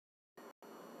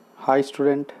Hi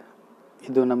student,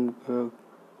 ಇದು ನಮ್ಮ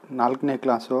 4ನೇ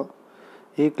ಕ್ಲಾಸು.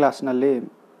 ಈ ಕ್ಲಾಸ್ನಲ್ಲಿ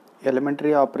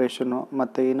ಎಲಿಮೆಂಟ್ರಿ ಆಪ್ರೇಷನು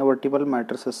ಮತ್ತು ಇನ್ವರ್ಟಿಬಲ್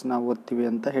ಮ್ಯಾಟ್ರಿಸಸ್ನ ಓದ್ತೀವಿ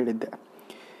ಅಂತ ಹೇಳಿದ್ದೆ.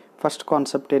 ಫಸ್ಟ್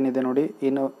ಕಾನ್ಸೆಪ್ಟ್ ಏನಿದೆ ನೋಡಿ,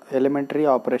 ಎಲಿಮೆಂಟ್ರಿ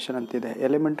ಆಪ್ರೇಷನ್ ಅಂತಿದೆ.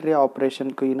 ಎಲಿಮೆಂಟ್ರಿ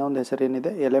ಆಪ್ರೇಷನ್ಗೂ ಇನ್ನೊಂದು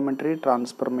ಹೆಸರೇನಿದೆ, ಎಲಿಮೆಂಟ್ರಿ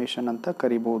ಟ್ರಾನ್ಸ್ಫರ್ಮೇಷನ್ ಅಂತ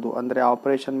ಕರಿಬೋದು. ಅಂದರೆ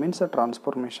operation means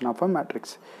transformation of a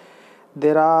matrix.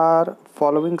 There are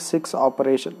following 6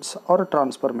 operations R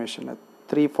transformation,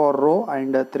 3 for row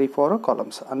and 3 for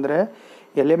columns. ಅಂದರೆ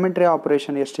ಎಲಿಮೆಂಟ್ರಿ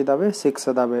ಆಪ್ರೇಷನ್ ಎಷ್ಟಿದ್ದಾವೆ? 6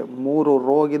 ಇದ್ದಾವೆ. 3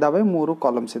 ರೋಗಿದ್ದಾವೆ, 3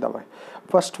 ಕಾಲಮ್ಸ್ ಇದ್ದಾವೆ.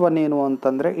 ಫಸ್ಟ್ ಒನ್ ಏನು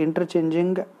ಅಂತಂದರೆ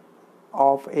interchanging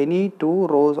of any 2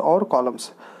 rose R columns.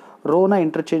 ರೋನ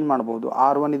interchange ಮಾಡ್ಬೋದು.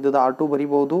 R1 ಇದ್ದದ್ದು R2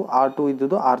 ಬರಿಬೋದು, R2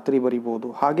 ಇದ್ದದ್ದು R3 ಬರಿಬೋದು.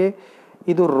 ಹಾಗೆ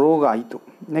ಇದು ರೋಗ್ ಆಯಿತು.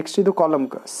 ನೆಕ್ಸ್ಟ್ ಇದು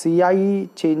ಕಾಲಮ್ಗೆ CI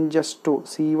changes to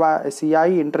CI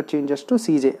ಇಂಟರ್ಚೇಂಜಸ್ to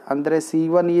CJ. ಅಂದರೆ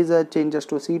C1 is changes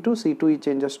to C2, C2 ಈ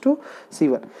ಚೇಂಜಸ್ ಟು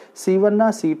C1. C1ನ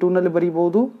C2ನಲ್ಲಿ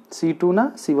ಬರಿಬೋದು, C2ನ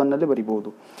C1ನಲ್ಲಿ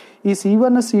ಬರಿಬೋದು. ಈ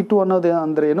C1 C2 ಅನ್ನೋದು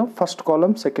ಅಂದರೆ ಏನು? First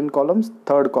column, second column,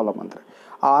 third column. ಅಂದರೆ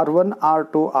R1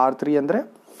 R2 R3 ಅಂದರೆ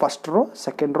first row,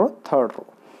 second row, third row.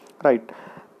 Right.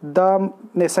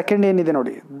 Second ಏನಿದೆ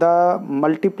ನೋಡಿ, the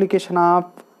multiplication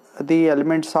of the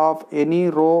elements of any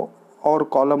rho R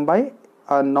column by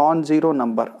a non zero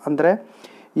number. ಅಂದರೆ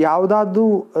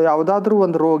ಯಾವುದಾದ್ರೂ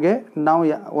ಒಂದು ರೋಗೆ ನಾವು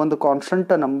ಒಂದು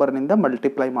constant ನಂಬರ್ನಿಂದ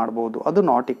multiply ಮಾಡ್ಬೋದು. ಅದು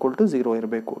ನಾಟ್ ಈಕ್ವಲ್ ಟು 0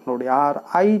 ಇರಬೇಕು. ನೋಡಿ,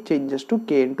 RI changes to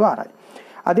K into RI.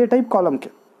 ಅದೇ type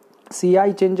ಕಾಲಮ್ಗೆ CI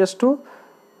changes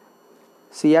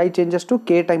to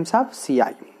K times of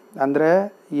CI. ಅಂದರೆ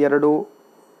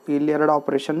ಇಲ್ಲೆರಡು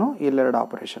ಆಪರೇಷನ್ನು, ಇಲ್ಲೆರಡು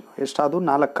ಆಪರೇಷನ್ನು. ಎಷ್ಟಾದು?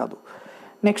 4 ಅದು.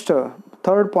 ನೆಕ್ಸ್ಟ್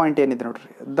ಥರ್ಡ್ ಪಾಯಿಂಟ್ ಏನಿದೆ ನೋಡ್ರಿ,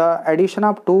 the addition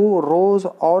of 2 rose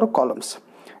R columns.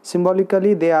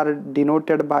 Symbolically they are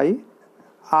denoted by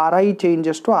RI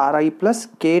changes to RI plus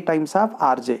K times of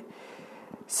RJ.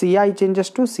 CI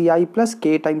changes to CI plus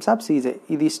K times of CJ.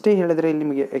 ಇದಿಷ್ಟೇ ಹೇಳಿದ್ರೆ ಇಲ್ಲಿ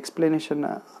ನಿಮಗೆ explanation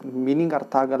meaning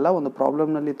ಅರ್ಥ ಆಗಲ್ಲ. ಒಂದು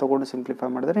ಪ್ರಾಬ್ಲಮ್ನಲ್ಲಿ ತೊಗೊಂಡು simplify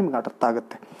ಮಾಡಿದ್ರೆ ನಿಮ್ಗೆ ಅರ್ಥ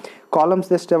ಆಗುತ್ತೆ.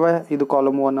 ಕಾಲಮ್ಸ್ ಎಷ್ಟವೆ? ಇದು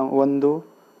ಕಾಲಮ್ 1,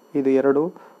 ಇದು 2,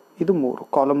 ಇದು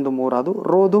 3. ಕಾಲಮ್ದು 3 ಅದು.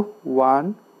 ರೋದು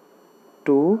 1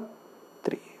 2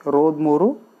 3. ರೋದ್ 3,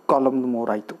 ಕಾಲಮ್ದು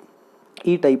 3 ಆಯಿತು.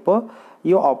 ಈ ಟೈಪ್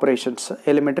ಇವು ಆಪ್ರೇಷನ್ಸ್,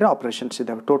 ಎಲಿಮೆಂಟ್ರಿ ಆಪ್ರೇಷನ್ಸ್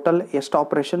ಇದ್ದಾವೆ. ಟೋಟಲ್ ಎಷ್ಟು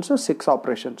ಆಪ್ರೇಷನ್ಸು? 6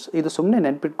 ಆಪ್ರೇಷನ್ಸ್. ಇದು ಸುಮ್ಮನೆ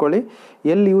ನೆನ್ಪಿಟ್ಕೊಳ್ಳಿ.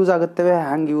 ಎಲ್ಲಿ ಯೂಸ್ ಆಗುತ್ತವೆ,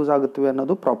 ಹ್ಯಾಂಗೆ ಯೂಸ್ ಆಗುತ್ತವೆ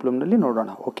ಅನ್ನೋದು ಪ್ರಾಬ್ಲಮ್ನಲ್ಲಿ ನೋಡೋಣ.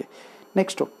 Okay.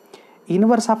 Next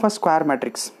inverse of a square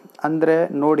matrix. ಅಂದರೆ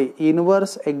ನೋಡಿ,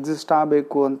 ಇನ್ವರ್ಸ್ ಎಕ್ಸಿಸ್ಟ್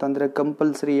ಆಗಬೇಕು ಅಂತಂದರೆ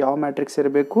ಕಂಪಲ್ಸರಿ ಯಾವ ಮ್ಯಾಟ್ರಿಕ್ಸ್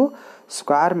ಇರಬೇಕು?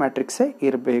 ಸ್ಕ್ವೇರ್ ಮ್ಯಾಟ್ರಿಕ್ಸೇ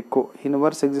ಇರಬೇಕು.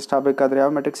 ಇನ್ವರ್ಸ್ ಎಕ್ಸಿಸ್ಟ್ ಆಗಬೇಕಾದ್ರೆ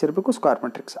ಯಾವ ಮ್ಯಾಟ್ರಿಕ್ಸ್ ಇರಬೇಕು? Square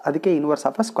matrix. ಅದಕ್ಕೆ inverse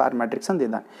of a square matrix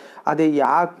ಅಂದಿದ್ದಾನೆ. ಅದೇ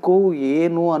ಯಾಕೋ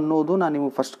ಏನು ಅನ್ನೋದು ನಾನು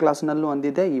ನಿಮಗೆ ಫಸ್ಟ್ ಕ್ಲಾಸ್ನಲ್ಲೂ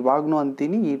ಅಂದಿದ್ದೆ, ಇವಾಗೂ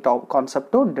ಅಂತೀನಿ. ಈ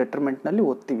ಕಾನ್ಸೆಪ್ಟು ಡೆಟರ್ಮೆಂಟ್ನಲ್ಲಿ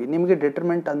ಓದ್ತೀವಿ. ನಿಮಗೆ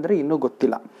ಡೆಟರ್ಮೆಂಟ್ ಅಂದರೆ ಇನ್ನೂ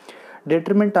ಗೊತ್ತಿಲ್ಲ.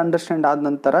 ಡೆಟರ್ಮೆಂಟ್ ಅಂಡರ್ಸ್ಟ್ಯಾಂಡ್ ಆದ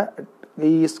ನಂತರ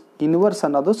ಈ ಇನ್ವರ್ಸ್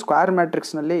ಅನ್ನೋದು ಸ್ಕ್ವೇರ್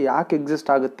ಮ್ಯಾಟ್ರಿಕ್ಸ್ನಲ್ಲಿ ಯಾಕೆ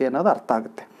ಎಕ್ಸಿಸ್ಟ್ ಆಗುತ್ತೆ ಅನ್ನೋದು ಅರ್ಥ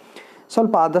ಆಗುತ್ತೆ.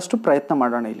 ಸ್ವಲ್ಪ ಆದಷ್ಟು ಪ್ರಯತ್ನ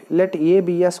ಮಾಡೋಣ. ಇಲ್ಲಿ let A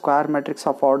B A square matrix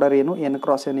of order ಏನು? N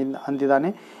cross N ಅಂದಿದ್ದಾನೆ.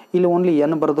 ಇಲ್ಲಿ ಓನ್ಲಿ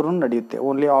N ಬರೆದ್ರೂ ನಡೆಯುತ್ತೆ.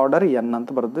 ಓನ್ಲಿ ಆರ್ಡರ್ N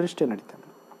ಅಂತ ಬರೆದ್ರು ಇಷ್ಟೇ ನಡೀತೆ.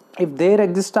 If there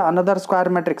exist another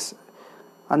square matrix,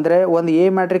 ಅಂದರೆ ಒಂದು ಎ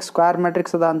ಮ್ಯಾಟ್ರಿಕ್ಸ್ ಸ್ಕ್ವೇರ್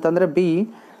ಮ್ಯಾಟ್ರಿಕ್ಸ್ ಅದ ಅಂತಂದರೆ ಬಿ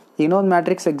ಇನ್ನೊಂದು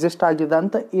ಮ್ಯಾಟ್ರಿಕ್ಸ್ ಎಕ್ಸಿಸ್ಟ್ ಆಗಿದೆ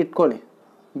ಅಂತ ಇಟ್ಕೊಳ್ಳಿ.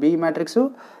 ಬಿ ಮ್ಯಾಟ್ರಿಕ್ಸು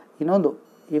ಇನ್ನೊಂದು.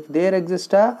 If there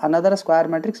exist another square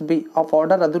matrix B of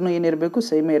order, ಅದನ್ನು ಏನಿರಬೇಕು?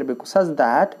 ಸೇಮೇ ಇರಬೇಕು. Such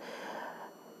that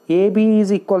A B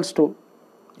is equals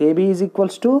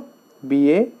to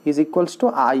BA is equals to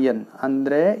IN.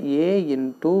 ಅಂದರೆ A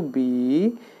into B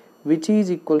which is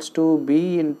equals to B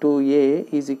into A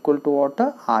is equal to what?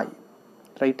 I.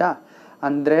 ರೈಟಾ?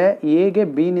 ಅಂದರೆ ಎಗೆ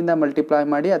ಬಿನಿಂದ multiply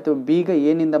ಮಾಡಿ ಅಥವಾ ಬಿಗೆ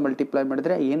ಎನಿಂದ ಮಲ್ಟಿಪ್ಲೈ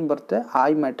ಮಾಡಿದರೆ ಏನು ಬರುತ್ತೆ?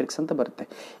 I ಮ್ಯಾಟ್ರಿಕ್ಸ್ ಅಂತ ಬರುತ್ತೆ.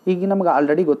 ಈಗ ನಮಗೆ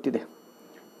ಆಲ್ರೆಡಿ ಗೊತ್ತಿದೆ,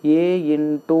 A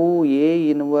into A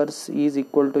inverse is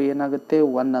equal to ಏನಾಗುತ್ತೆ?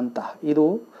 1 ಅಂತ. ಇದು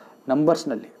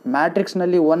ನಂಬರ್ಸ್ನಲ್ಲಿ.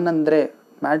 ಮ್ಯಾಟ್ರಿಕ್ಸ್ನಲ್ಲಿ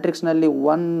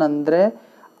 1 ಅಂದರೆ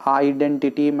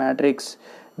ಐಡೆಂಟಿಟಿ ಮ್ಯಾಟ್ರಿಕ್ಸ್.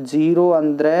 0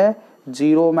 ಅಂದರೆ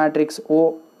ಜೀರೋ ಮ್ಯಾಟ್ರಿಕ್ಸ್.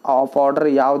 ಆಫ್ ಆರ್ಡರ್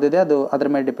ಯಾವುದಿದೆ ಅದು ಅದ್ರ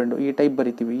ಮೇಲೆ ಡಿಪೆಂಡು. ಈ ಟೈಪ್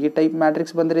ಬರಿತೀವಿ. ಈ ಟೈಪ್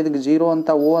ಮ್ಯಾಟ್ರಿಕ್ಸ್ ಬಂದರೆ ಇದಕ್ಕೆ 0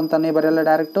 ಅಂತ ಅಂತಾನೆ ಬರೆಯಲ್ಲ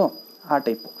ಡೈರೆಕ್ಟು, ಆ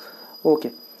ಟೈಪು.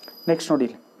 ಓಕೆ. ನೆಕ್ಸ್ಟ್ ನೋಡಿ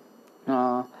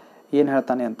ಏನು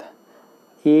ಹೇಳ್ತಾನೆ ಅಂತ.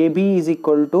 A B is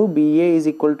equal to B A is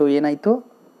equal to ಏನಾಯಿತು?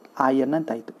 IN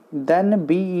ಅಂತ ಆಯಿತು. Then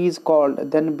B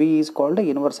is called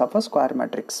inverse of a square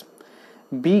matrix.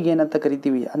 ಬಿಗೆ ಏನಂತ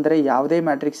ಕರಿತೀವಿ ಅಂದರೆ ಯಾವುದೇ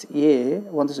ಮ್ಯಾಟ್ರಿಕ್ಸ್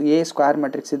ಒಂದು ಎ ಸ್ಕ್ವೇರ್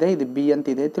ಮ್ಯಾಟ್ರಿಕ್ಸ್ ಇದೆ, ಇದು ಬಿ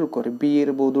ಅಂತಿದೆ ತಿಳ್ಕೊರಿ. ಬಿ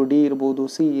ಇರ್ಬೋದು, ಡಿ ಇರ್ಬೋದು,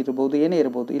 ಸಿ ಇರ್ಬೋದು, ಏನೇ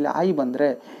ಇರ್ಬೋದು. ಇಲ್ಲಿ ಐ ಬಂದರೆ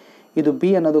ಇದು ಬಿ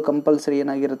ಅನ್ನೋದು ಕಂಪಲ್ಸರಿ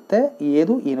ಏನಾಗಿರುತ್ತೆ?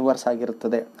 ಎದು ಇನ್ವರ್ಸ್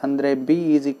ಆಗಿರುತ್ತದೆ. ಅಂದರೆ B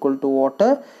is equal to what?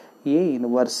 A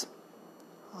inverse.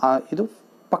 ಇದು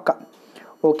ಪಕ್ಕ.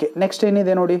 ಓಕೆ. ನೆಕ್ಸ್ಟ್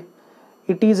ಏನಿದೆ ನೋಡಿ,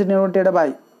 ಇಟ್ ಈಸ್ ಡಿನೋಟೆಡ್ ಬೈ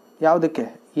ಯಾವುದಕ್ಕೆ?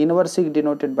 ಇನ್ವರ್ಸಿಗೆ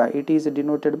denoted by. It is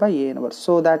denoted by A inverse.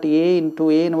 So that A into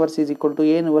A inverse is equal to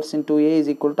A inverse into A is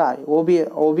equal to I.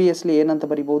 Obviously ಏನಂತ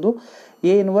ಬರಿಬೋದು?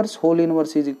 A inverse hole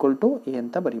inverse is equal to A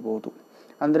ಅಂತ ಬರಿಬೋದು.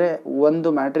 ಅಂದರೆ ಒಂದು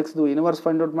ಮ್ಯಾಟ್ರಿಕ್ಸ್ದು inverse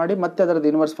find out ಮಾಡಿ ಮತ್ತೆ ಅದರದ್ದು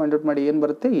inverse find out ಮಾಡಿ ಏನು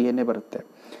ಬರುತ್ತೆ, ಏನೇ ಬರುತ್ತೆ.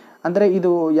 ಅಂದರೆ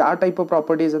ಇದು ಯಾವ ಟೈಪ್ ಆಫ್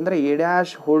ಪ್ರಾಪರ್ಟೀಸ್ ಅಂದರೆ A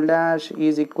dash hole dash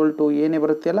is equal to ಏನೇ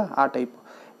ಬರುತ್ತೆಯಲ್ಲ ಆ type.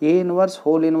 A inverse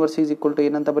hole inverse is equal to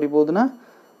ಏನಂತ ಬರಿಬೋದನ್ನ,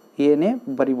 ಏನೇ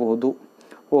ಬರಿಬಹುದು.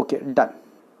 Okay, done.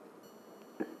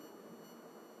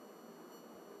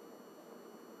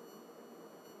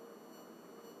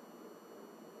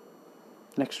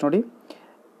 ನೆಕ್ಸ್ಟ್ ನೋಡಿ,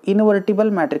 ಇನ್ವರ್ಟಿಬಲ್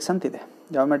ಮ್ಯಾಟ್ರಿಕ್ಸ್ ಅಂತಿದೆ.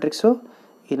 ಯಾವ matrix?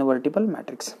 Invertible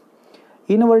matrix.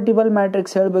 Invertible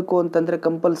matrix ಹೇಳಬೇಕು ಅಂತಂದರೆ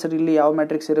ಕಂಪಲ್ಸರಿ ಇಲ್ಲಿ ಯಾವ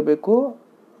ಮ್ಯಾಟ್ರಿಕ್ಸ್ ಇರಬೇಕು?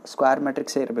 ಸ್ಕ್ವೇರ್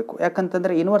ಮ್ಯಾಟ್ರಿಕ್ಸೇ ಇರಬೇಕು.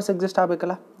 ಯಾಕಂತಂದರೆ ಇನ್ವರ್ಸ್ ಎಕ್ಸಿಸ್ಟ್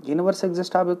ಆಗಬೇಕಲ್ಲ. ಇನ್ವರ್ಸ್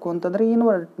ಎಕ್ಸಿಸ್ಟ್ ಆಗಬೇಕು ಅಂತಂದರೆ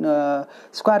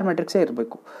ಸ್ಕ್ವೇರ್ ಮ್ಯಾಟ್ರಿಕ್ಸೇ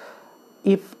ಇರಬೇಕು.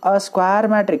 If a square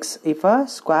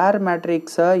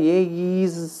matrix A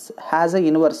has a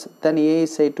inverse then A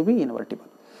is say to B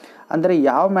invertible. ಅಂದರೆ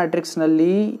ಯಾವ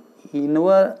ಮ್ಯಾಟ್ರಿಕ್ಸ್ನಲ್ಲಿ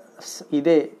ಇನ್ವರ್ಸ್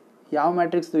ಇದೆ, ಯಾವ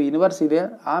ಮ್ಯಾಟ್ರಿಕ್ಸ್ದು ಇನ್ವರ್ಸ್ ಇದೆ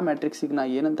ಆ ಮ್ಯಾಟ್ರಿಕ್ಸಿಗೆ ನಾ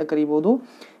ಏನಂತ ಕರಿಬೋದು?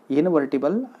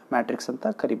 ಇನ್ವರ್ಟಿಬಲ್ ಮ್ಯಾಟ್ರಿಕ್ಸ್ ಅಂತ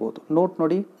ಕರಿಬೋದು. ನೋಟ್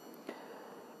ನೋಡಿ,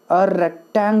 ಅ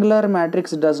rectangular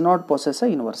matrix does not possess a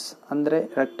inverse. ಅಂದರೆ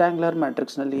ರೆಕ್ಟ್ಯಾಂಗ್ಯುಲರ್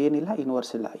ಮ್ಯಾಟ್ರಿಕ್ಸ್ನಲ್ಲಿ ಏನಿಲ್ಲ,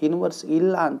 ಇನ್ವರ್ಸ್ ಇಲ್ಲ. ಇನ್ವರ್ಸ್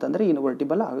ಇಲ್ಲ ಅಂತಂದರೆ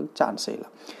ಇನ್ವರ್ಟಿಬಲ್ ಆಗೋಕ್ಕೆ ಚಾನ್ಸೇ ಇಲ್ಲ.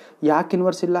 ಯಾಕೆ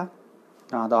ಇನ್ವರ್ಸ್ ಇಲ್ಲ?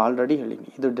 ಅದು ಆಲ್ರೆಡಿ ಹೇಳಿನಿ,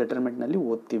 ಇದು ಡಿಟರ್ಮಿನೆಂಟ್ನಲ್ಲಿ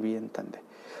ಓದ್ತೀವಿ ಅಂತಂದೆ.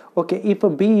 Okay, if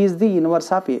B is the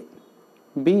inverse of A,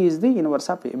 B is the inverse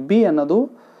of A, B ಅನ್ನೋದು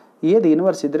ಎದು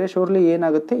ಇನ್ವರ್ಸ್ ಇದ್ದರೆ ಶೋರ್ಲಿ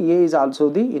ಏನಾಗುತ್ತೆ? A is also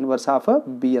the inverse of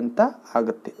B ಅಂತ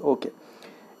ಆಗುತ್ತೆ. ಓಕೆ,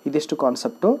 ಇದಿಷ್ಟು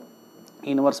ಕಾನ್ಸೆಪ್ಟು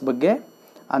ಇನ್ವರ್ಸ್ ಬಗ್ಗೆ.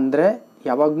 ಅಂದರೆ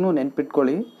ಯಾವಾಗಲೂ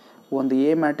ನೆನ್ಪಿಟ್ಕೊಳ್ಳಿ, ಒಂದು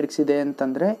ಎ ಮ್ಯಾಟ್ರಿಕ್ಸ್ ಇದೆ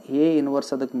ಅಂತಂದರೆ ಎ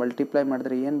ಇನ್ವರ್ಸ್ ಅದಕ್ಕೆ ಮಲ್ಟಿಪ್ಲೈ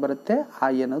ಮಾಡಿದ್ರೆ ಏನು ಬರುತ್ತೆ?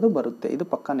 ಐ ಅನ್ನೋದು ಬರುತ್ತೆ. ಇದು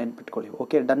ಪಕ್ಕ ನೆನ್ಪಿಟ್ಕೊಳ್ಳಿ.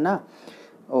 ಓಕೆ, ಡನ್ನಾ?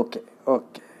 ಓಕೆ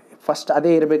ಓಕೆ, ಫಸ್ಟ್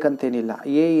ಅದೇ ಇರಬೇಕಂತೇನಿಲ್ಲ.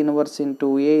 A inverse into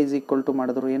A is equal to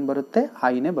ಮಾಡಿದ್ರು ಏನು ಬರುತ್ತೆ?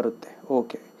 ಐನೇ ಬರುತ್ತೆ.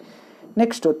 ಓಕೆ,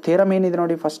 ನೆಕ್ಸ್ಟು ಥಿಯರಮ್ ಏನಿದೆ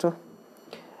ನೋಡಿ. First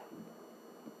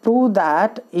prove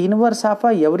that inverse of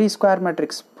a every square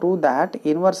matrix, prove that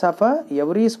inverse of a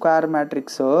every square matrix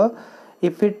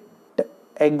if it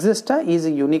exists is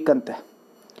unique ಅಂತೆ.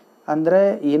 ಅಂದರೆ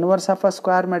inverse of a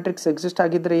square matrix exist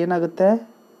ಆಗಿದ್ದರೆ ಏನಾಗುತ್ತೆ?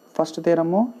 First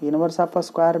ಥಿಯರಮ್ಮು, inverse of a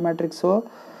square matrix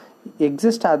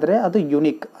exist ಆದರೆ ಅದು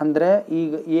unique. ಅಂದರೆ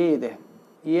ಈಗ A ಇದೆ,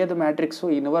 ಎದು ಮ್ಯಾಟ್ರಿಕ್ಸು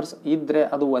ಇನ್ವರ್ಸ್ ಇದ್ದರೆ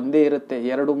ಅದು ಒಂದೇ ಇರುತ್ತೆ,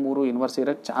 2 3 ಇನ್ವರ್ಸ್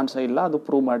ಇರೋಕ್ಕೆ ಚಾನ್ಸೇ ಇಲ್ಲ. ಅದು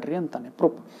ಪ್ರೂವ್ ಮಾಡಿರಿ ಅಂತಾನೆ.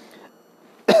 ಪ್ರೂಫ್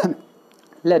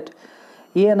ಲೆಟ್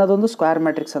ಎ ಅನ್ನೋದೊಂದು ಸ್ಕ್ವೇರ್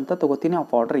ಮ್ಯಾಟ್ರಿಕ್ಸ್ ಅಂತ ತಗೋತೀನಿ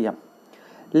of order M.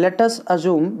 Let us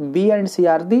assume B and C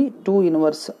R the 2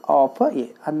 inverse of A.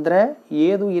 ಅಂದರೆ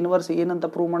ಎದು ಇನ್ವರ್ಸ್ ಏನಂತ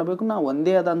ಪ್ರೂವ್ ಮಾಡಬೇಕು? ನಾ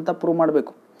ಒಂದೇ ಅದಂತ ಪ್ರೂವ್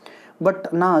ಮಾಡಬೇಕು. ಬಟ್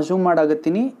ನಾ ಅಸ್ಯೂಮ್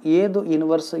ಮಾಡಾಗತ್ತೀನಿ ಎದು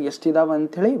ಇನ್ವರ್ಸ್ ಎಷ್ಟಿದಾವೆ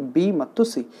ಅಂಥೇಳಿ, ಬಿ ಮತ್ತು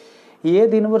ಸಿ.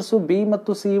 ಎದು ಇನ್ವರ್ಸು ಬಿ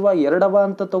ಮತ್ತು ಸಿ ಇವ ಎರಡವ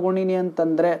ಅಂತ ತಗೊಂಡಿನಿ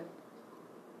ಅಂತಂದರೆ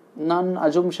ನನ್ನ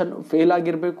ಅಜುಮ್ಷನ್ ಫೇಲ್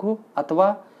ಆಗಿರಬೇಕು, ಅಥವಾ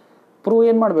ಪ್ರೂವ್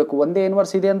ಏನು ಮಾಡಬೇಕು? ಒಂದೇ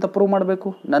ಇನ್ವರ್ಸ್ ಇದೆ ಅಂತ ಪ್ರೂವ್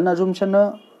ಮಾಡಬೇಕು. ನನ್ನ ಅಜುಮ್ಷನ್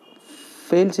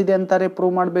ಫೇಲ್ಸ್ ಇದೆ ಅಂತಾರೆ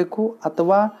ಪ್ರೂವ್ ಮಾಡಬೇಕು,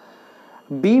 ಅಥವಾ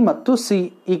ಬಿ ಮತ್ತು ಸಿ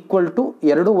ಈಕ್ವಲ್ ಟು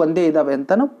ಎರಡು ಒಂದೇ ಇದ್ದಾವೆ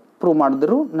ಅಂತಲೂ ಪ್ರೂವ್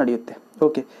ಮಾಡಿದ್ರು ನಡೆಯುತ್ತೆ.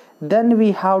 Okay, then we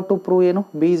have to prove ಏನು?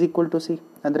 B is equal to C.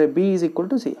 ಅಂದರೆ B is equal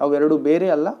to C, ಅವೆರಡು ಬೇರೆ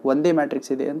ಅಲ್ಲ, ಒಂದೇ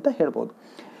ಮ್ಯಾಟ್ರಿಕ್ಸ್ ಇದೆ ಅಂತ ಹೇಳ್ಬೋದು.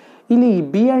 ಇಲ್ಲಿ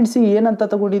ಬಿ ಆ್ಯಂಡ್ ಸಿ ಏನಂತ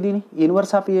ತಗೊಂಡಿದ್ದೀನಿ?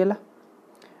 ಇನ್ವರ್ಸ್ ಆಫ್ ಎ ಅಲ್ಲ.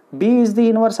 B is the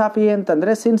inverse of A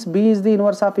ಅಂತಂದರೆ, since B is the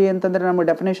inverse of A ಅಂತಂದರೆ ನಮ್ಮ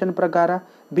ಡೆಫಿನೇಷನ್ ಪ್ರಕಾರ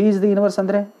ಬಿ ಈಸ್ ದಿ ಇನ್ವರ್ಸ್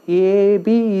ಅಂದರೆ A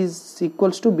B is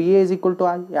equals to B A is equal to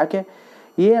I. ಯಾಕೆ?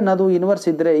 A ಅನ್ನೋದು inverse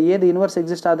ಇದ್ದರೆ, ಎದು inverse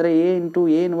exist ಆದರೆ A into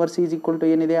A inverse is equal to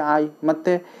ಏನಿದೆ? ಐ.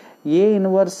 ಮತ್ತು A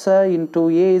inverse into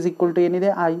A is equal to ಏನಿದೆ?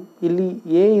 I. ಇಲ್ಲಿ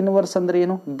A inverse ಅಂದರೆ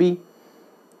ಏನು? ಬಿ.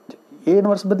 ಎ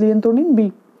ಇನ್ವರ್ಸ್ ಬದಲಿ ಏನು ತೊಗೊಂಡಿನಿ? B.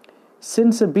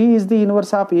 Since B is the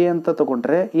inverse of A ಅಂತ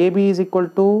ತೊಗೊಂಡ್ರೆ A B is equal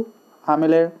to,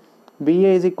 ಆಮೇಲೆ B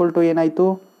A is equal to ಏನಾಯಿತು?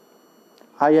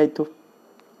 ಐ ಆಯಿತು.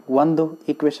 ಒಂದು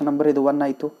ಈಕ್ವೇಷನ್ ನಂಬರ್ ಇದು 1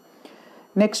 ಆಯಿತು.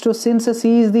 Next since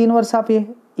C is the inverse of A,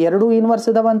 ಎರಡು ಇನ್ವರ್ಸ್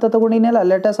ಇದಾವೆ ಅಂತ ತೊಗೊಂಡಿನಲ್ಲ.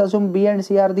 Let us assume B and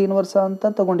C R the inverse ಅಂತ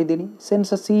ತೊಗೊಂಡಿದ್ದೀನಿ.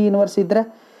 ಸಿನ್ಸ್ ಸಿ ಇನ್ವರ್ಸ್ ಇದ್ದರೆ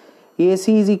A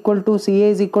C is equal to C A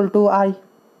is equal to I.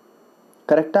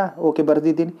 ಕರೆಕ್ಟಾ? Okay,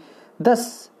 ಬರೆದಿದ್ದೀನಿ. ದಸ್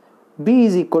B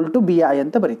is equal to B I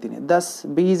ಅಂತ ಬರಿತೀನಿ. ದಸ್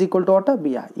B is equal to what?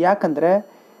 B I. ಯಾಕಂದರೆ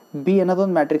B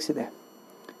ಅನ್ನೋದೊಂದು matrix ಇದೆ,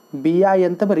 ಬಿ ಐ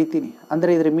ಅಂತ ಬರಿತೀನಿ.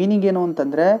 ಅಂದರೆ ಇದರ ಮೀನಿಂಗ್ ಏನು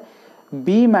ಅಂತಂದರೆ,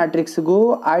 ಬಿ ಮ್ಯಾಟ್ರಿಕ್ಸ್ಗೂ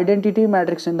ಐಡೆಂಟಿಟಿ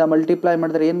ಮ್ಯಾಟ್ರಿಕ್ಸಿಂದ ಮಲ್ಟಿಪ್ಲೈ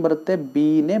ಮಾಡಿದ್ರೆ ಏನು ಬರುತ್ತೆ?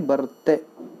 ಬಿನೇ ಬರುತ್ತೆ.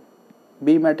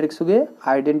 ಬಿ ಮ್ಯಾಟ್ರಿಕ್ಸ್ಗೆ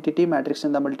ಐಡೆಂಟಿಟಿ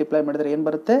ಮ್ಯಾಟ್ರಿಕ್ಸಿಂದ ಮಲ್ಟಿಪ್ಲೈ ಮಾಡಿದ್ರೆ ಏನು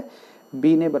ಬರುತ್ತೆ?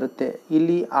 ಬಿನೇ ಬರುತ್ತೆ.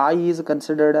 ಇಲ್ಲಿ ಐ ಈಸ್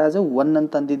ಕನ್ಸಿಡರ್ಡ್ ಆಸ್ 1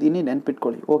 ಅಂತ ಅಂದಿದ್ದೀನಿ,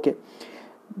 ನೆನ್ಪಿಟ್ಕೊಳ್ಳಿ. ಓಕೆ,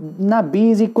 ನಾ ಬಿ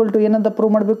ಈಸ್ ಈಕ್ವಲ್ ಟು ಏನಂತ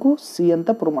ಪ್ರೂವ್ ಮಾಡಬೇಕು? ಸಿ ಅಂತ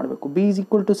ಪ್ರೂವ್ ಮಾಡಬೇಕು. B is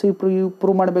equal to C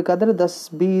prove ಮಾಡಬೇಕಾದ್ರೆ ದಸ್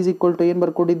ಬಿ ಈಸ್ ಈಕ್ವಲ್ ಟು ಏನು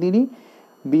ಬರ್ಕೊಂಡಿದ್ದೀನಿ?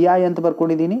 ಬಿ ಐ ಅಂತ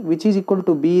ಬರ್ಕೊಂಡಿದ್ದೀನಿ. Which is equal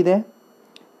to B ಇದೆ,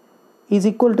 ಈಸ್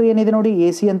ಈಕ್ವಲ್ ಟು ಏನಿದೆ ನೋಡಿ?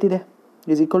 ಎ ಸಿ ಅಂತಿದೆ.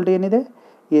 ಈಸ್ ಈಕ್ವಲ್ ಟು ಏನಿದೆ?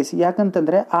 A C.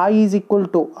 ಯಾಕಂತಂದರೆ ಐ ಈಸ್ ಈಕ್ವಲ್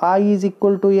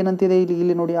ಟು ಏನಂತಿದೆ?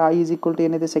 ಇಲ್ಲಿ ನೋಡಿ, ಐ ಈಸ್ ಈಕ್ವಲ್ ಟು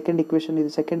ಏನಿದೆ? ಸೆಕೆಂಡ್ ಇಕ್ವೇಷನ್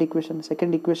ಇದೆ.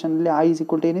 Second ಇಕ್ವೇಷನಲ್ಲಿ I is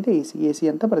equal to ಏನಿದೆ? ಎ ಸಿ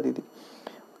ಅಂತ ಬರೆದಿದ್ದೀನಿ.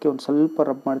 ಓಕೆ, ಒಂದು ಸ್ವಲ್ಪ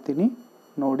ರಬ್ ಮಾಡ್ತೀನಿ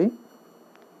ನೋಡಿ.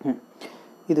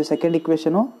 ಇದು ಸೆಕೆಂಡ್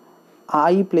ಇಕ್ವೇಷನು.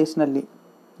 ಐ ಪ್ಲೇಸ್ನಲ್ಲಿ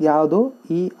ಯಾವುದು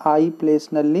ಈ ಐ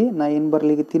ಪ್ಲೇಸ್ನಲ್ಲಿ ನಾ ಏನು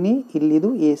ಬರ್ಲಿಗಿತ್ತೀನಿ, ಇಲ್ಲಿದು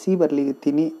ಎ ಸಿ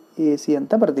ಬರ್ಲಿಗಿತ್ತೀನಿ, ಎ ಸಿ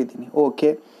ಅಂತ ಬರ್ದಿದ್ದೀನಿ. ಓಕೆ,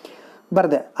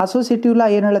 ಬರ್ದೆ. ಅಸೋಸಿಯೇಟಿವ್ ಲಾ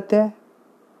ಏನು ಹೇಳುತ್ತೆ,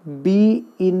 ಬಿ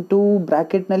ಇಂಟು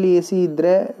ಬ್ರ್ಯಾಕೆಟ್ನಲ್ಲಿ ಎ ಸಿ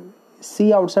ಇದ್ದರೆ ಸಿ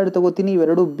ಔಟ್ಸೈಡ್ ತೊಗೋತೀನಿ,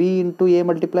 ಇವೆರಡು ಬಿ ಇಂಟು ಎ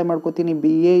ಮಲ್ಟಿಪ್ಲೈ ಮಾಡ್ಕೋತೀನಿ,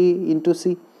 ಬಿ ಎ ಇಂಟು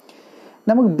ಸಿ.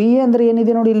 ನಮಗೆ ಬಿ ಎ ಅಂದರೆ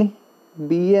ಏನಿದೆ ನೋಡಿ, ಇಲ್ಲಿ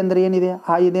ಬಿ ಎ ಅಂದರೆ ಏನಿದೆ,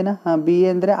 ಆ ಇದೆನಾ, ಹಾಂ, ಬಿ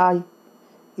ಎ ಅಂದರೆ I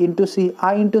into C.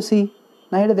 I into C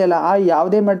ನಾ ಹೇಳಿದೆ ಅಲ್ಲ, ಆ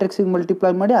ಯಾವುದೇ ಮ್ಯಾಟ್ರಿಕ್ಸಿಗೆ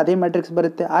ಮಲ್ಟಿಪ್ಲೈ ಮಾಡಿ ಅದೇ ಮ್ಯಾಟ್ರಿಕ್ಸ್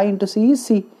ಬರುತ್ತೆ. I into C is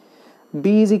C.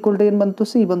 B is equal to ಏನು ಬಂತು,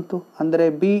 ಸಿ ಬಂತು. ಅಂದರೆ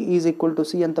B is equal to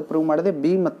C ಅಂತ ಪ್ರೂವ್ ಮಾಡಿದೆ.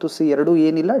 ಬಿ ಮತ್ತು ಸಿ ಎರಡೂ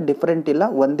ಏನಿಲ್ಲ, ಡಿಫ್ರೆಂಟ್ ಇಲ್ಲ,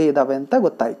 ಒಂದೇ ಇದ್ದಾವೆ ಅಂತ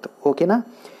ಗೊತ್ತಾಯಿತು. ಓಕೆನಾ.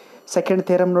 ಸೆಕೆಂಡ್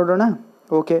ಥಿಯರಮ್ ನೋಡೋಣ.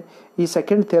 ಓಕೆ, ಈ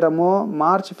ಸೆಕೆಂಡ್ ಥಿಯರಮು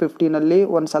ಮಾರ್ಚ್ 15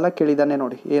 ಒಂದು ಸಲ ಕೇಳಿದ್ದಾನೆ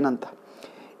ನೋಡಿ, ಏನಂತ.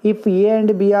 If A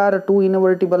and B R to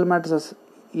invertible matrices,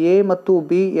 A ಮತ್ತು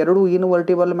ಬಿ ಎರಡು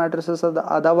ಇನ್ವರ್ಟಿಬಲ್ ಮ್ಯಾಟ್ರಿಸಸ್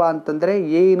ಅದಾವ ಅಂತಂದರೆ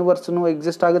ಎ ಇನ್ವರ್ಸ್ನು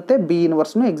ಎಕ್ಸಿಸ್ಟ್ ಆಗುತ್ತೆ, ಬಿ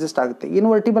ಇನ್ವರ್ಸ್ನು ಎಕ್ಸಿಸ್ಟ್ ಆಗುತ್ತೆ.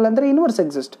 ಇನ್ವರ್ಟಿಬಲ್ ಅಂದರೆ ಇನ್ವರ್ಸ್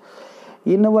ಎಕ್ಸಿಸ್ಟ್.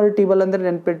 ಇನ್ವರ್ಟಿಬಲ್ ಅಂದರೆ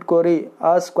ನೆನ್ಪಿಟ್ಕೋರಿ,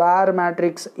 ಅ square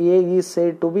matrix A is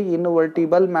said to B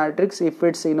invertible matrix if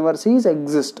it's inverse is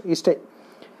exist. ಇಷ್ಟೇ.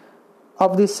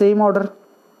 Of the same order,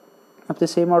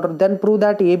 then prove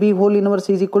that AB whole inverse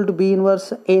is equal to B inverse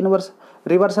A inverse.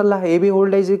 Reverse ಅಲ್ಲ, AB whole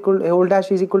dash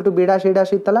is equal to B dash A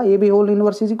dash ಇತ್ತಲ್ಲ, AB whole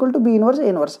inverse is equal to B inverse A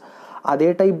inverse. ಅದೇ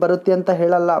type ಬರುತ್ತೆ ಅಂತ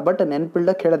ಹೇಳಲ್ಲ, but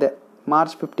ನೆನ್ಪಿಲ್ಡಕ್ಕೆ ಹೇಳಿದೆ.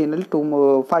 March 15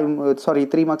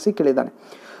 3 ಮಾರ್ಕ್ಸಿಗೆ ಕೇಳಿದ್ದಾನೆ.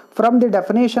 From the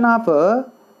definition of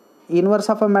inverse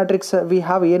of a matrix we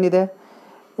have ಏನಿದೆ,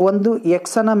 ಒಂದು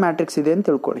X ಅನ್ನ matrix ಇದೆ ಅಂತ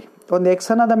ತಿಳ್ಕೊಳ್ಳಿ. ಒಂದು ಎಕ್ಸ್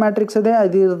ಅನ್ನೋದ ಮ್ಯಾಟ್ರಿಕ್ಸ್ ಇದೆ,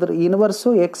 ಅದು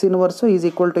inverse X inverse is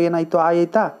equal to ಏನಾಯಿತು, ಆ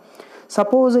ಆಯಿತಾ.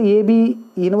 ಸಪೋಸ್ ಎ ಬಿ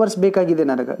ಇನ್ವರ್ಸ್ ಬೇಕಾಗಿದೆ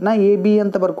ನನಗೆ, ನಾ ಎ ಬಿ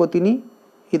ಅಂತ ಬರ್ಕೋತೀನಿ.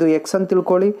 ಇದು ಎಕ್ಸ್ ಅಂತ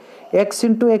ತಿಳ್ಕೊಳ್ಳಿ. X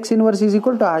into X inverse is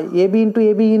equal to I. A B into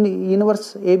A B inverse,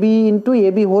 A B into A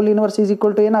B hole inverse is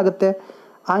equal to ಏನಾಗುತ್ತೆ,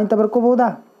 ಆ ಅಂತ ಬರ್ಕೋಬೋದಾ.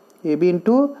 A B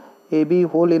into A B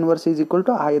hole inverse is equal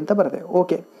to I ಅಂತ ಬರದೆ.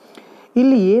 Okay,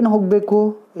 ಇಲ್ಲಿ ಏನು ಹೋಗಬೇಕು,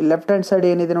 left hand side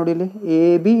ಏನಿದೆ ನೋಡಿ, ಇಲ್ಲಿ ಎ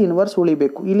ಬಿ ಇನ್ವರ್ಸ್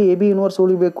ಉಳಿಬೇಕು. ಇಲ್ಲಿ ಎ ಬಿ ಇನ್ವರ್ಸ್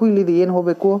ಉಳಿಬೇಕು. ಇಲ್ಲಿ ಇದು ಏನು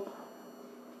ಹೋಗಬೇಕು,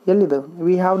 ಎಲ್ಲಿದು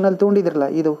ವಿ ಹ್ಯಾವ್ನಲ್ಲಿ ತೊಗೊಂಡಿದ್ರಲ್ಲ,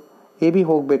 ಇದು ಎ ಬಿ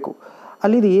ಹೋಗಬೇಕು.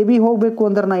 ಅಲ್ಲಿದು ಎ ಬಿ ಹೋಗಬೇಕು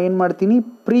ಅಂದ್ರೆ ನಾನು ಏನು ಮಾಡ್ತೀನಿ,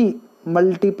 pre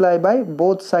multiply by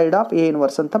both side of A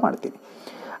inverse ಅಂತ ಮಾಡ್ತೀನಿ.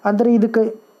 ಅಂದರೆ ಇದಕ್ಕೆ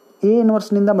ಎ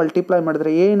ಇನ್ವರ್ಸ್ನಿಂದ ಮಲ್ಟಿಪ್ಲೈ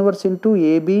ಮಾಡಿದ್ರೆ A inverse into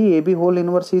A B hole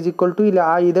inverse is equal to, ಇಲ್ಲಿ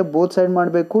ಆ ಇದೆ, ಬೋತ್ ಸೈಡ್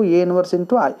ಮಾಡಬೇಕು, A inverse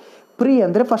into I. Pre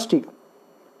ಅಂದರೆ ಫಸ್ಟಿಗೆ,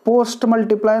 ಪೋಸ್ಟ್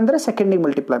ಮಲ್ಟಿಪ್ಲೈ ಅಂದರೆ ಸೆಕೆಂಡಿಗೆ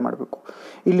ಮಲ್ಟಿಪ್ಲೈ ಮಾಡಬೇಕು.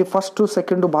 ಇಲ್ಲಿ ಫಸ್ಟು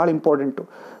ಸೆಕೆಂಡು ಭಾಳ important.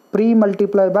 Pre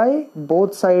multiply by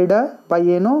both side by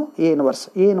ಏನು, ಎ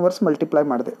ಇನ್ವರ್ಸ್ ಮಲ್ಟಿಪ್ಲೈ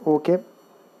ಮಾಡಿದೆ. ಓಕೆ,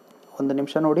 ಒಂದು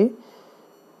ನಿಮಿಷ ನೋಡಿ.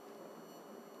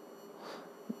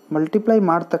 ಮಲ್ಟಿಪ್ಲೈ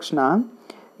ಮಾಡಿದ ತಕ್ಷಣ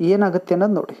ಏನಾಗುತ್ತೆ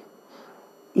ಅನ್ನೋದು ನೋಡಿ.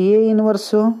 A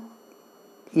inverse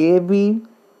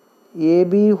A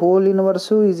B hole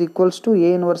inverse is equals to A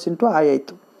inverse into I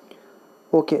ಆಯಿತು.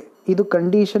 ಓಕೆ, ಇದು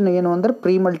ಕಂಡೀಷನ್ ಏನು ಅಂದರೆ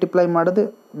ಪ್ರೀ ಮಲ್ಟಿಪ್ಲೈ ಮಾಡೋದು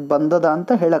ಬಂದದ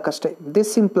ಅಂತ ಹೇಳೋಕ್ಕಷ್ಟೇ.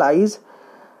 This implies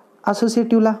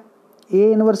associative law, A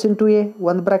inverse into A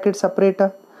ಒಂದು ಬ್ರ್ಯಾಕೆಟ್ ಸಪ್ರೇಟ,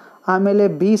 ಆಮೇಲೆ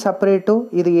ಬಿ ಸಪ್ರೇಟು,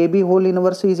 ಇದು A B hole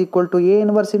inverse is equal to A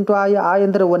inverse into I. I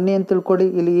ಅಂದರೆ ಒಂದೇ ಅಂತ ತಿಳ್ಕೊಡಿ.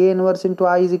 ಇಲ್ಲಿ A inverse into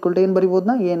I is equal to ಏನು ಬರಿಬೋದು,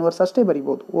 ನಾ ಎ ಇನ್ವರ್ಸ್ ಅಷ್ಟೇ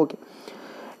ಬರಿಬೋದು. Okay,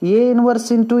 A inverse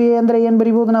into A ಅಂದರೆ ಏನು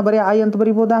ಬರಿಬೋದು, ನಾ ಬರೀ ಐ ಅಂತ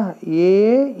ಬರಿಬೋದಾ. A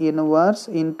inverse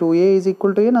into A is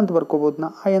equal to ಏನಂತ ಬರ್ಕೋಬೋದು, ನಾ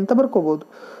ಐ ಅಂತ ಬರ್ಕೋಬೋದು.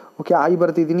 Okay, I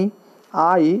ಬರ್ತಿದ್ದೀನಿ.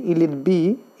 I ಇಲ್ಲಿದ್ದು B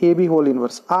A B hole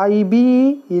inverse, I B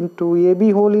into A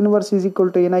B hole inverse is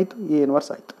equal to ಏನಾಯಿತು, ಎ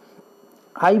ಇನ್ವರ್ಸ್ ಆಯಿತು.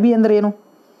 ಐ ಬಿ ಅಂದರೆ ಏನು,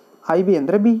 I B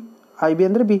ಅಂದರೆ B,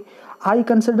 I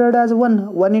considered as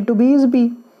 1 into b is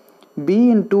b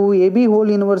into ab whole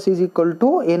inverse is equal to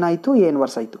ಏನಾಯಿತು, a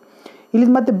inverse ಆಯಿತು. ಇಲ್ಲಿ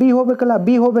ಮತ್ತೆ b ಹೋಗಬೇಕಲ್ಲ,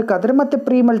 b ಹೋಗಬೇಕಾದ್ರೆ ಮತ್ತೆ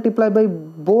pre multiply by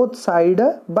both side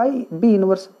by b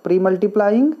inverse. Pre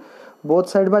multiplying both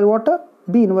side by what,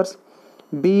 b inverse.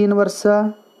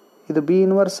 ಇದು b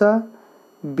inverse,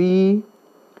 b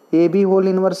A B hole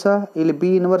inverse, ಇಲ್ಲಿ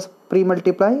b inverse pre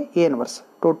multiply a inverse.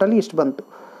 Totally ಇಷ್ಟು ಬಂತು.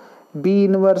 b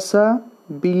inverse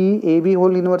b a b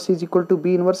whole inverse is equal to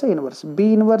b inverse a inverse. b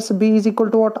inverse b is equal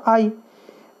to what, I.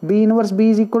 b inverse b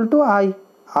is equal to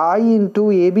I into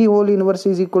a b whole inverse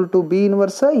is equal to b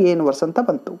inverse a inverse ಅಂತ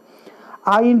ಬಂತು.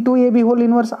 I into a b whole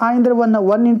inverse, I ಅಂದರೆ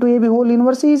 1 into a b whole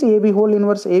inverse is a b whole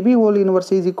inverse. a b whole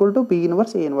inverse is equal to b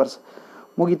inverse a inverse.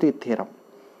 ಮುಗಿತು ಈ theorem.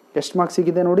 ಎಷ್ಟು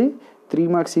ಮಾರ್ಕ್ಸಿಗಿದೆ ನೋಡಿ,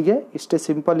 3 ಮಾರ್ಕ್ಸಿಗೆ. ಇಷ್ಟೇ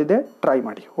simple ಇದೆ, try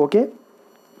ಮಾಡಿ. Okay,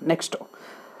 next,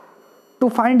 to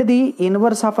find the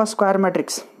inverse of a square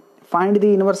matrix. Find the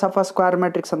inverse of a square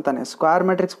matrix ಅಂತಾನೆ. Square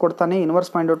matrix ಕೊಡ್ತಾನೆ, inverse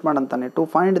find out ಮಾಡಂತಾನೆ. To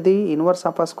find the inverse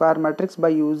of a square matrix by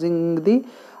using the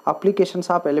applications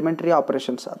of elementary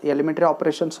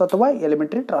operations ಅಥವಾ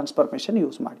elementary transformation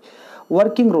use ಮಾಡಿ.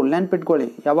 Working rule ನೆನ್ಪಿಟ್ಕೊಳ್ಳಿ,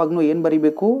 ಯಾವಾಗಲೂ ಏನು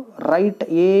ಬರೀಬೇಕು, right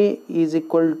A is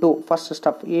equal to first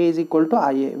step, A is equal to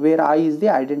I A, where I is the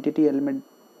identity element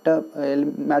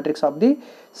matrix of the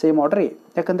same order A.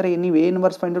 ಯಾಕಂದರೆ ನೀವು A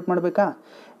inverse find out ಮಾಡಬೇಕಾ,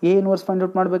 A inverse find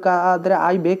out ಮಾಡಬೇಕಾ, ಆದರೆ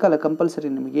I ಬೇಕಲ್ಲ compulsory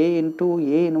ನಿಮಗೆ. A into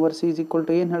A inverse is equal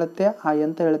to ಏನು ಹೇಳುತ್ತೆ, I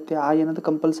ಅಂತ ಹೇಳುತ್ತೆ. ಐ ಅನ್ನೋದು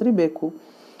ಕಂಪಲ್ಸರಿ ಬೇಕು.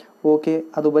 ಓಕೆ,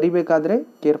 ಅದು ಬರಿಬೇಕಾದ್ರೆ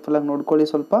ಕೇರ್ಫುಲ್ಲಾಗಿ ನೋಡ್ಕೊಳ್ಳಿ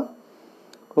ಸ್ವಲ್ಪ.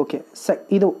 ಓಕೆ,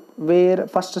 ಇದು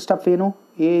ಫಸ್ಟ್ ಸ್ಟೆಪ್ ಏನು,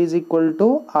 A is equal to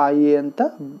I A ಅಂತ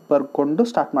ಬರ್ಕೊಂಡು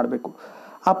ಸ್ಟಾರ್ಟ್ ಮಾಡಬೇಕು.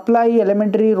 Apply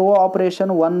elementary rho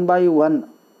operation 1/1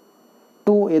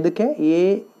 to ಇದಕ್ಕೆ A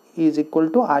is equal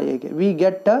to I ಎಗೆ. We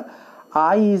get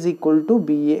I is equal to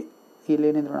B A.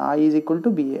 ಇಲ್ಲೇನಿದ್ರು I is equal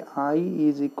to B A. I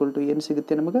is equal to ಏನು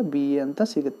ಸಿಗುತ್ತೆ ನಮಗೆ, B A ಅಂತ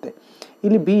ಸಿಗುತ್ತೆ.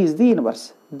 ಇಲ್ಲಿ B is the inverse,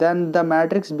 then the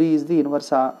matrix B is the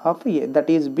inverse of A, that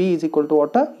is B is equal to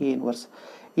what, A inverse.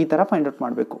 ಈ ಥರ find out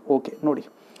ಮಾಡಬೇಕು. Okay ನೋಡಿ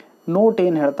ನೋಟ್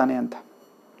ಏನು ಹೇಳ್ತಾನೆ ಅಂತ.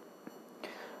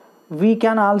 We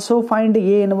can also find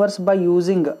A inverse by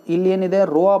using, ಇಲ್ಲಿ ಏನಿದೆ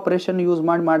rho operation use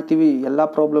ಮಾಡ್ತೀವಿ ಎಲ್ಲ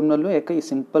ಪ್ರಾಬ್ಲಮ್ನಲ್ಲೂ. ಯಾಕೆ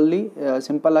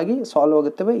ಸಿಂಪಲ್ ಆಗಿ ಸಾಲ್ವ್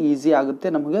ಆಗುತ್ತವೆ, ಈಸಿ ಆಗುತ್ತೆ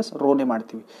ನಮಗೆ, ರೋನೇ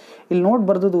ಮಾಡ್ತೀವಿ. ಇಲ್ಲಿ ನೋಟ್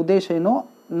ಬರ್ದದ ಉದ್ದೇಶ ಏನು,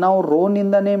 ನಾವು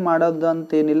ರೋನಿಂದನೇ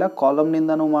ಮಾಡೋದಂತೇನಿಲ್ಲ,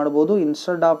 ಕಾಲಮ್ನಿಂದನೂ ಮಾಡ್ಬೋದು.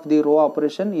 Instead of the rho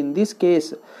operation in this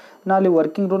case ನಾ ಅಲ್ಲಿ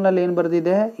ವರ್ಕಿಂಗ್ ರೂಲ್ನಲ್ಲಿ ಏನು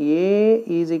ಬರ್ದಿದೆ, A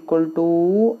is equal to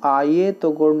I A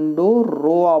ತಗೊಂಡು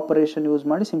ರೋ ಆಪರೇಷನ್ ಯೂಸ್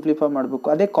ಮಾಡಿ ಸಿಂಪ್ಲಿಫೈ ಮಾಡಬೇಕು.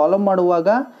 ಅದೇ ಕಾಲಮ್ ಮಾಡುವಾಗ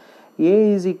A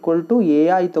is equal to A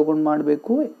I ತೊಗೊಂಡು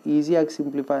ಮಾಡಬೇಕು, ಈಸಿಯಾಗಿ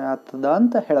ಸಿಂಪ್ಲಿಫೈ ಆಗ್ತದ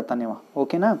ಅಂತ ಹೇಳ್ತಾನೆ ಇವ.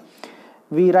 ಓಕೆನಾ,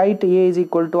 V right A is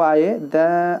equal to I A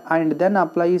and then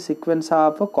apply sequence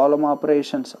of column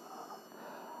operations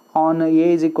on A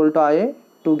is equal to I A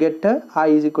to get I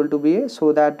is equal to B A,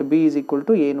 so that B is equal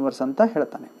to A inverse ಅಂತ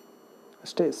ಹೇಳ್ತಾನೆ.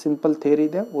 ಅಷ್ಟೇ simple theory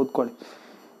ಇದೆ, ಓದ್ಕೊಳ್ಳಿ.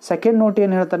 Second note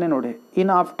ಏನು ಹೇಳ್ತಾನೆ ನೋಡಿ,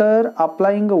 ಇನ್ after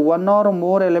applying one R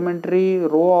more elementary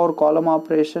rho R column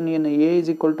operation in a is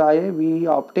equal to I A, V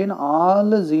obtain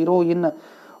all zero in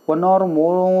one R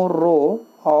more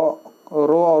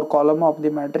rho R column of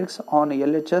the matrix on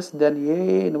L H S, then A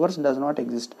inverse does not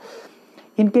exist.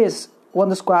 In case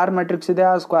ಒಂದು square matrix ಇದೆ,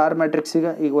 ಆ square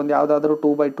ಮ್ಯಾಟ್ರಿಕ್ಸಿಗೆ ಈಗ ಒಂದು ಯಾವುದಾದ್ರೂ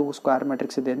 2x2 square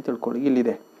matrix ಇದೆ ಅಂತ ತಿಳ್ಕೊಳ್ಳಿ,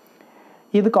 ಇಲ್ಲಿದೆ.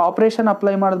 ಇದಕ್ಕೆ ಆಪ್ರೇಷನ್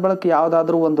ಅಪ್ಲೈ ಮಾಡಿದ ಬಳಕ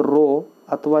ಯಾವುದಾದ್ರೂ ಒಂದು ರೋ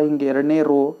ಅಥವಾ ಹಿಂಗೆ ಎರಡನೇ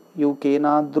ರೋ ಇವಕ್ಕೆ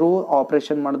ಏನಾದರೂ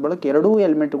ಆಪ್ರೇಷನ್ ಮಾಡಿದ ಬಳಕ ಎರಡೂ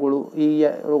ಎಲಿಮೆಂಟ್ಗಳು, ಈ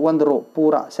ಒಂದು ರೋ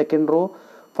ಪೂರ ಸೆಕೆಂಡ್ ರೋ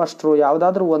ಫಸ್ಟ್ ರೋ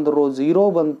ಯಾವುದಾದ್ರೂ ಒಂದು ರೋ ಝೀರೋ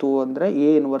ಬಂತು ಅಂದರೆ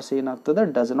ಎ ಇನ್ವರ್ಸ್ ಏನಾಗ್ತದೆ,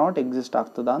 ಡಸ್ ನಾಟ್ ಎಕ್ಸಿಸ್ಟ್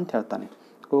ಆಗ್ತದ ಅಂತ ಹೇಳ್ತಾನೆ.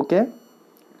 Okay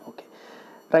okay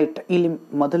right. ಇಲ್ಲಿ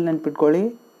ಮೊದಲು ನೆನ್ಪಿಟ್ಕೊಳ್ಳಿ,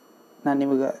 ನಾನು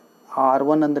ನಿಮಗೆ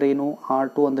R1 ಅಂದ್ರೆ ಏನು,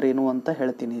 R2 ಅಂದ್ರೆ ಏನು ಅಂತ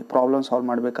ಹೇಳ್ತೀನಿ ಪ್ರಾಬ್ಲಮ್ ಸಾಲ್ವ್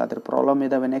ಮಾಡಬೇಕಾದ್ರೆ. ಪ್ರಾಬ್ಲಮ್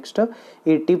ಇದಾವೆ. ನೆಕ್ಸ್ಟ್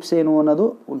ಈ ಟಿಪ್ಸ್ ಏನು ಅನ್ನೋದು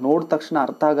ನೋಡಿದ ತಕ್ಷಣ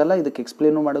ಅರ್ಥ ಆಗಲ್ಲ, ಇದಕ್ಕೆ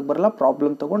ಎಕ್ಸ್ಪ್ಲೇನು ಮಾಡೋಕ್ಕೆ ಬರಲ್ಲ.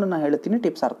 ಪ್ರಾಬ್ಲಮ್ ತೊಗೊಂಡು ನಾನು ಹೇಳ್ತೀನಿ,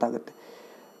 ಟಿಪ್ಸ್ ಅರ್ಥ ಆಗುತ್ತೆ.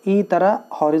 ಈ ಥರ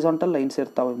ಹಾರಿಜಾಂಟಲ್ ಲೈನ್ಸ್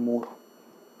ಇರ್ತಾವೆ 3,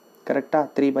 ಕರೆಕ್ಟಾ,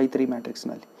 3x3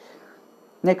 ಮ್ಯಾಟ್ರಿಕ್ಸ್ನಲ್ಲಿ.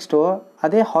 ನೆಕ್ಸ್ಟು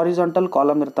ಅದೇ ಹಾರಿಜಾಂಟಲ್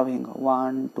ಕಾಲಮ್ ಇರ್ತಾವೆ ಹಿಂಗೆ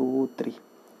 1 2 3,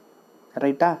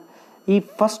 ರೈಟಾ. ಈ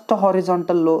ಫಸ್ಟ್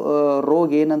ಹಾರಿಜಾಂಟಲ್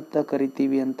ರೋಗ್ ಏನಂತ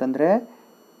ಕರಿತೀವಿ ಅಂತಂದರೆ,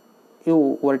 ಇವು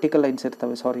ವರ್ಟಿಕಲ್ ಲೈನ್ಸ್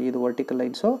ಇರ್ತವೆ, ಇದು ವರ್ಟಿಕಲ್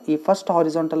ಲೈನ್ಸು. ಈ ಫಸ್ಟ್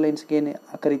ಹಾರಿಜಾಂಟಲ್ ಲೈನ್ಸ್ಗೆ ಏನು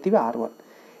ಕರಿತೀವಿ, R1.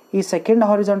 ಈ ಸೆಕೆಂಡ್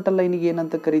ಹಾರಿಜಾಂಟಲ್ ಲೈನಿಗೆ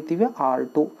ಏನಂತ ಕರಿತೀವಿ,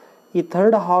 R2. ಈ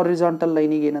ಥರ್ಡ್ ಹಾರಿಜಾಂಟಲ್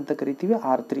ಲೈನಿಗೆ ಏನಂತ ಕರಿತೀವಿ,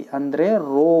 R3. ಅಂದರೆ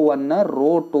ರೋ 1 ರೋ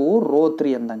 2 ರೋ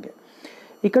 3 ಅಂದಂಗೆ.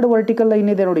 ಈ ಕಡೆ ವರ್ಟಿಕಲ್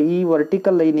ಲೈನ್ ಇದೆ ನೋಡಿ, ಈ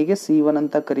ವರ್ಟಿಕಲ್ ಲೈನಿಗೆ C1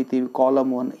 ಅಂತ ಕರಿತೀವಿ,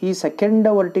 ಕಾಲಮ್ 1. ಈ ಸೆಕೆಂಡ್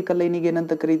ವರ್ಟಿಕಲ್ ಲೈನಿಗೆ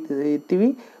ಏನಂತ ಕರಿತೀವಿ,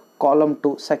 ಕಾಲಮ್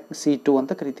 2 C2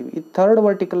 ಅಂತ ಕರಿತೀವಿ. ಈ ಥರ್ಡ್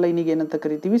ವರ್ಟಿಕಲ್ ಲೈನಿಗೆ ಏನಂತ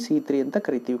ಕರಿತೀವಿ, C3 ಅಂತ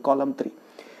ಕರಿತೀವಿ, column 3.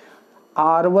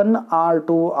 R1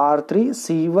 R2 R3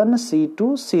 C1 C2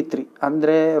 C3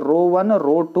 ಅಂದರೆ rho 1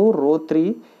 rho 2 rho 3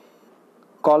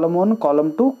 column 1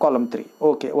 column 2 column 3.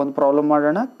 Okay, ಒಂದು ಪ್ರಾಬ್ಲಮ್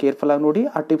ಮಾಡೋಣ, ಕೇರ್ಫುಲ್ಲಾಗಿ ನೋಡಿ,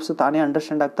 ಆ ಟಿಪ್ಸ್ ತಾನೇ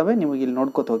ಅಂಡರ್ಸ್ಟ್ಯಾಂಡ್ ಆಗ್ತವೆ ನಿಮಗೆ. ಇಲ್ಲಿ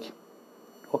ನೋಡ್ಕೋತ ಹೋಗಿ.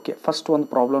 ಓಕೆ, ಫಸ್ಟ್ ಒಂದು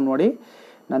ಪ್ರಾಬ್ಲಮ್ ನೋಡಿ,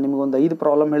 ನಾನು ನಿಮಗೊಂದು 5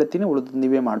 ಪ್ರಾಬ್ಲಮ್ ಹೇಳ್ತೀನಿ, ಉಳಿದು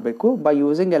ನೀವೇ ಮಾಡಬೇಕು. By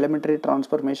using elementary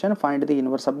transformation find the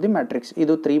inverse of the matrix.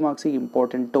 ಇದು 3 ಮಾರ್ಕ್ಸಿಗೆ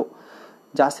ಇಂಪಾರ್ಟೆಂಟು,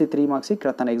 ಜಾಸ್ತಿ 3 ಮಾರ್ಕ್ಸಿಗೆ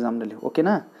ಕೇಳ್ತಾನೆ ಎಕ್ಸಾಮ್ನಲ್ಲಿ.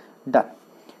 ಓಕೆನಾ, ಡನ್.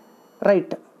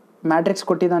 ರೈಟ್, ಮ್ಯಾಟ್ರಿಕ್ಸ್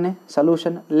ಕೊಟ್ಟಿದ್ದಾನೆ,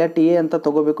 ಸೊಲ್ಯೂಷನ್ ಲೆಟ್ ಎ ಅಂತ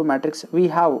ತಗೋಬೇಕು ಮ್ಯಾಟ್ರಿಕ್ಸ್. ವಿ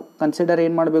ಹ್ಯಾವ್ ಕನ್ಸಿಡರ್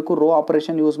ಏನು ಮಾಡಬೇಕು, ರೋ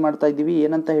ಆಪರೇಷನ್ ಯೂಸ್ ಮಾಡ್ತಾ ಇದ್ದೀವಿ.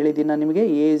 ಏನಂತ ಹೇಳಿದ್ದೀನಿ ನಾನು ನಿಮಗೆ,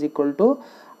 A is equal to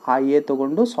I A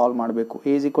ತೊಗೊಂಡು ಸಾಲ್ವ್ ಮಾಡಬೇಕು.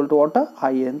 A is equal to what,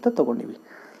 I A ಅಂತ ತೊಗೊಂಡಿವಿ.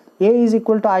 A is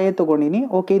equal to I A ತೊಗೊಂಡಿನಿ.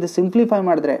 ಓಕೆ, ಇದು ಸಿಂಪ್ಲಿಫೈ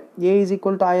ಮಾಡಿದ್ರೆ A is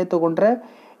equal to I A ತೊಗೊಂಡ್ರೆ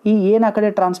ಈ ಏನು ಆ ಕಡೆ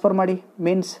ಟ್ರಾನ್ಸ್ಫರ್ ಮಾಡಿ,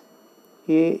 means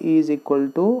A is equal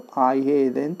to I A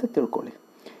ಇದೆ ಅಂತ ತಿಳ್ಕೊಳ್ಳಿ.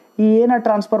 ಈ ಏನ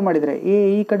ಟ್ರಾನ್ಸ್ಫರ್ ಮಾಡಿದರೆ, ಎ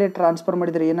ಈ ಕಡೆ ಟ್ರಾನ್ಸ್ಫರ್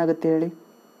ಮಾಡಿದರೆ ಏನಾಗುತ್ತೆ ಹೇಳಿ,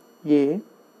 ಎ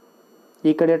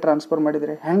ಈ ಕಡೆ ಟ್ರಾನ್ಸ್ಫರ್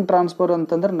ಮಾಡಿದರೆ ಹೆಂಗೆ ಟ್ರಾನ್ಸ್ಫರ್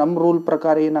ಅಂತಂದ್ರೆ ನಮ್ಮ ರೂಲ್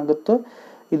ಪ್ರಕಾರ ಏನಾಗುತ್ತೋ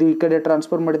ಇದು ಈ ಕಡೆ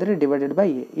ಟ್ರಾನ್ಸ್ಫರ್ ಮಾಡಿದರೆ divided by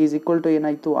A is equal to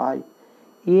ಏನಾಯಿತು, ಐ.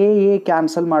 ಎ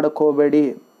ಕ್ಯಾನ್ಸಲ್ ಮಾಡೋಕ್ಕೆ ಹೋಗಬೇಡಿ,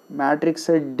 matrix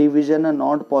division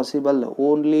not possible,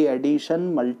 only addition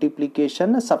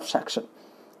multiplication subtraction,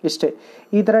 ಇಷ್ಟೇ.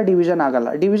 ಈ ಥರ ಡಿವಿಷನ್ ಆಗಲ್ಲ.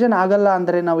 ಡಿವಿಷನ್ ಆಗಲ್ಲ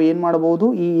ಅಂದರೆ ನಾವು ಏನು ಮಾಡ್ಬೋದು,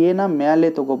 ಈ ಎನ ಮೇಲೆ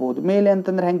ತೊಗೋಬೋದು. ಮೇಲೆ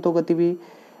ಅಂತಂದ್ರೆ ಹೆಂಗೆ ತೊಗೋತೀವಿ,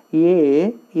 ಎ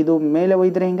ಇದು ಮೇಲೆ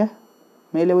ಒಯ್ದರೆ ಹೆಂಗೆ,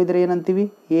 ಮೇಲೆ ಒಯ್ದರೆ ಏನಂತೀವಿ,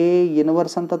 ಎ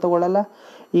ಇನ್ವರ್ಸ್ ಅಂತ ತೊಗೊಳ್ಳಲ್ಲ.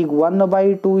 ಈಗ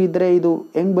 1/2 ಇದ್ದರೆ ಇದು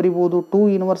ಹೆಂಗೆ ಬರಿಬೋದು, 2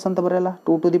 ಇನ್ವರ್ಸ್ ಅಂತ ಬರೆಯಲ್ಲ,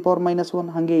 2 to the power -1.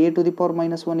 ಹಾಗೆ a to the power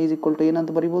 -1 is equal to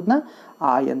ಏನಂತ ಬರಿಬೋದನ್ನ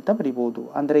I ಅಂತ ಬರಿಬೋದು.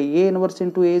 ಅಂದರೆ a inverse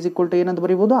into a is equal to ಏನಂತ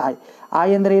ಬರಿಬೋದು I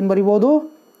ಅಂದರೆ ಏನು ಬರಿಬೋದು,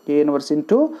 a ಇನ್ವರ್ಸ್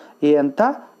ಇಂಟು a ಅಂತ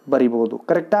ಬರಿಬೋದು.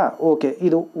 ಕರೆಕ್ಟಾ? ಓಕೆ,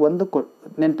 ಇದು ಒಂದು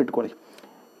ನೆನ್ಪಿಟ್ಕೊಳ್ಳಿ.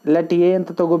 ಲೆಟ್ ಎ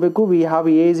ಅಂತ ತಗೋಬೇಕು, we have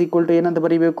A is equal to ಏನಂತ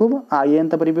ಬರಿಬೇಕು, ಎ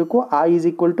ಅಂತ ಬರಿಬೇಕು. I is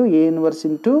equal to a inverse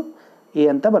into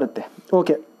a ಅಂತ ಬರುತ್ತೆ.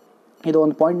 ಓಕೆ, ಇದು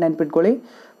ಒಂದು ಪಾಯಿಂಟ್ ನೆನ್ಪಿಟ್ಕೊಳ್ಳಿ.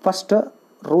 ಫಸ್ಟ್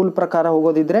ರೂಲ್ ಪ್ರಕಾರ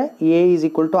ಹೋಗೋದಿದ್ರೆ A is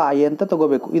equal to I ಅಂತ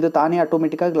ತಗೋಬೇಕು. ಇದು ತಾನೇ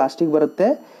ಆಟೋಮೆಟಿಕ್ಕಾಗಿ ಲಾಸ್ಟಿಗೆ ಬರುತ್ತೆ.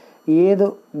 ಏದು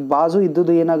ಬಾಜು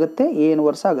ಇದ್ದುದು ಏನಾಗುತ್ತೆ, ಎ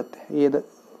ಇನ್ವರ್ಸ್ ಆಗುತ್ತೆ. ಏದು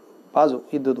ಬಾಜು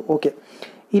ಇದ್ದುದು. ಓಕೆ,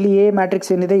 ಇಲ್ಲಿ ಎ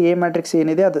ಮ್ಯಾಟ್ರಿಕ್ಸ್ ಏನಿದೆ, ಎ ಮ್ಯಾಟ್ರಿಕ್ಸ್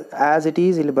ಏನಿದೆ ಅದು ಆ್ಯಸ್ ಇಟ್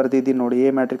ಈಸ್ ಇಲ್ಲಿ ಬರ್ದಿದ್ದೀನಿ ನೋಡಿ.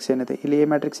 ಎ ಮ್ಯಾಟ್ರಿಕ್ಸ್ ಏನಿದೆ ಇಲ್ಲಿ, ಎ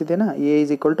ಮ್ಯಾಟ್ರಿಕ್ಸ್ ಇದೆನಾ, A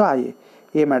is equal to I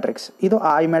A matrix. ಇದು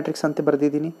I ಮ್ಯಾಟ್ರಿಕ್ಸ್ ಅಂತ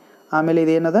ಬರ್ದಿದ್ದೀನಿ. ಆಮೇಲೆ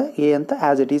ಇದೇನದ ಎ ಅಂತ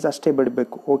ಆ್ಯಸ್ ಇಟ್ ಈಸ್ ಅಷ್ಟೇ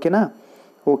ಬಿಡಬೇಕು. ಓಕೆನಾ?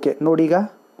 ಓಕೆ, ನೋಡಿ ಈಗ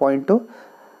ಪಾಯಿಂಟು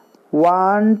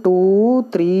 1 2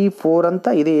 3 4 ಅಂತ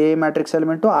ಇದೆ ಎ ಮ್ಯಾಟ್ರಿಕ್ಸ್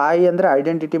ಎಲಿಮೆಂಟು. I ಅಂದರೆ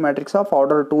ಐಡೆಂಟಿಟಿ ಮ್ಯಾಟ್ರಿಕ್ಸ್ ಆಫ್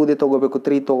ಆರ್ಡರ್ 2 ತೊಗೋಬೇಕು,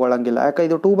 3 ತೊಗೊಳಂಗಿಲ್ಲ. ಯಾಕೆ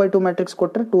ಇದು 2/2 ಮ್ಯಾಟ್ರಿಕ್ಸ್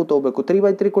ಕೊಟ್ಟರೆ 2 ತೊಗೋಬೇಕು,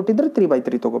 3/3 ಕೊಟ್ಟಿದ್ರೆ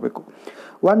 3/3 ತೊಗೋಬೇಕು.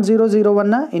 1 0 0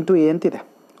 1 ಇಂಟು ಎ ಅಂತಿದೆ.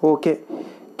 ಓಕೆ,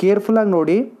 ಕೇರ್ಫುಲ್ಲಾಗಿ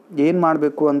ನೋಡಿ ಏನು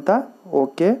ಮಾಡಬೇಕು ಅಂತ.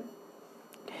 ಓಕೆ,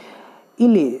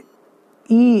 ಇಲ್ಲಿ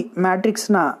ಈ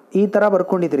ಮ್ಯಾಟ್ರಿಕ್ಸ್ನ ಈ ಥರ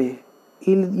ಬರ್ಕೊಂಡಿದ್ರಿ,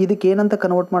 ಇಲ್ಲಿ ಇದಕ್ಕೆ ಏನಂತ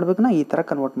ಕನ್ವರ್ಟ್ ಮಾಡಬೇಕನ್ನ ಈ ಥರ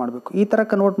ಕನ್ವರ್ಟ್ ಮಾಡಬೇಕು. ಈ ಥರ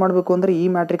ಕನ್ವರ್ಟ್ ಮಾಡಬೇಕು ಅಂದರೆ ಈ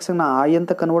ಮ್ಯಾಟ್ರಿಕ್ಸನ್ನ I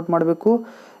ಅಂತ ಕನ್ವರ್ಟ್ ಮಾಡಬೇಕು.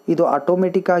 ಇದು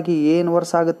ಆಟೋಮೆಟಿಕ್ಕಾಗಿ ಎ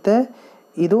ಇನ್ವರ್ಸ್ ಆಗುತ್ತೆ.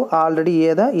 ಇದು ಆಲ್ರೆಡಿ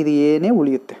ಎದ, ಇದು ಏನೇ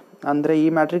ಉಳಿಯುತ್ತೆ. ಅಂದರೆ ಈ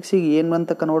ಮ್ಯಾಟ್ರಿಕ್ಸಿಗೆ ಏನು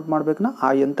ಅಂತ ಕನ್ವರ್ಟ್ ಮಾಡಬೇಕನ್ನ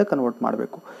I ಅಂತ ಕನ್ವರ್ಟ್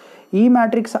ಮಾಡಬೇಕು. ಈ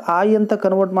ಮ್ಯಾಟ್ರಿಕ್ಸ್ I ಅಂತ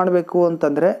ಕನ್ವರ್ಟ್ ಮಾಡಬೇಕು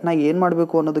ಅಂತಂದರೆ ನಾ ಏನು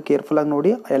ಮಾಡಬೇಕು ಅನ್ನೋದು ಕೇರ್ಫುಲ್ಲಾಗಿ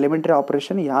ನೋಡಿ. ಎಲಿಮೆಂಟ್ರಿ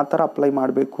ಆಪ್ರೇಷನ್ ಯಾವ ಥರ ಅಪ್ಲೈ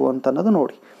ಮಾಡಬೇಕು ಅಂತ ಅನ್ನೋದು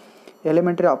ನೋಡಿ.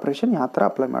 ಎಲಿಮೆಂಟ್ರಿ ಆಪ್ರೇಷನ್ ಯಾವ ಥರ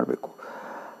ಅಪ್ಲೈ ಮಾಡಬೇಕು.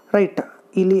 ರೈಟ್,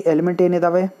 ಇಲ್ಲಿ ಎಲಿಮೆಂಟ್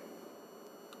ಏನಿದ್ದಾವೆ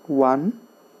 1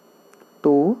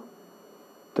 2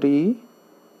 3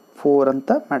 4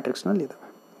 ಅಂತ ಮ್ಯಾಟ್ರಿಕ್ಸ್ನಲ್ಲಿ ಇದ್ದಾವೆ.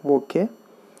 ಓಕೆ,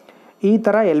 ಈ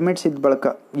ಥರ ಎಲಿಮೆಂಟ್ಸ್ ಇದ್ದ ಬಳಕ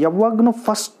ಯಾವಾಗೂ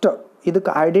ಫಸ್ಟ್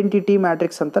ಇದಕ್ಕೆ ಐಡೆಂಟಿಟಿ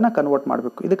ಮ್ಯಾಟ್ರಿಕ್ಸ್ ಅಂತ ನಾ ಕನ್ವರ್ಟ್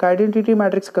ಮಾಡಬೇಕು. ಇದಕ್ಕೆ ಐಡೆಂಟಿಟಿ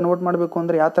ಮ್ಯಾಟ್ರಿಕ್ಸ್ ಕನ್ವರ್ಟ್ ಮಾಡಬೇಕು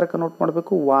ಅಂದರೆ ಯಾವ ಥರ ಕನ್ವರ್ಟ್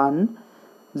ಮಾಡಬೇಕು, 1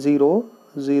 0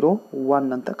 0 1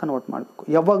 ಅಂತ ಕನ್ವರ್ಟ್ ಮಾಡಬೇಕು.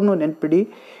 ಯಾವಾಗೂ ನೆನ್ಪಿಡಿ,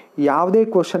 ಯಾವುದೇ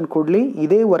ಕ್ವಶನ್ ಕೊಡಲಿ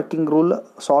ಇದೇ ವರ್ಕಿಂಗ್ ರೂಲ್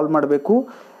ಸಾಲ್ವ್ ಮಾಡಬೇಕು.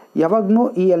 ಯಾವಾಗೂ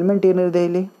ಈ ಎಲಿಮೆಂಟ್ ಏನಿದೆ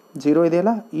ಇಲ್ಲಿ 0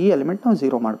 ಇದೆಯಲ್ಲ, ಈ ಎಲಿಮೆಂಟ್ ನಾವು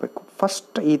 0 ಮಾಡಬೇಕು.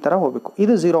 ಫಸ್ಟ್ ಈ ಥರ ಹೋಗಬೇಕು,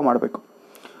 ಇದು 0 ಮಾಡಬೇಕು.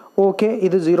 ಓಕೆ,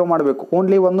 ಇದು 0 ಮಾಡಬೇಕು.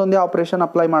 ಓನ್ಲಿ ಒಂದೊಂದೇ ಆಪ್ರೇಷನ್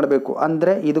ಅಪ್ಲೈ ಮಾಡಬೇಕು.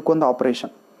 ಅಂದರೆ ಇದಕ್ಕೊಂದು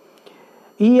ಆಪ್ರೇಷನ್.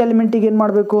 ಈ ಎಲಿಮೆಂಟಿಗೆ ಏನು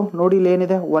ಮಾಡಬೇಕು ನೋಡಿ, ಇಲ್ಲಿ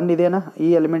ಏನಿದೆ 1 ಇದೆಯಾ, ಈ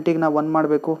ಎಲಿಮೆಂಟಿಗೆ ನಾ 1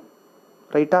 ಮಾಡಬೇಕು.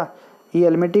 ರೈಟಾ? ಈ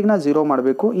ಎಲಿಮೆಂಟಿಗೆ ನಾ 0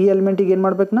 ಮಾಡಬೇಕು. ಈ ಎಲಿಮೆಂಟಿಗೆ ಏನು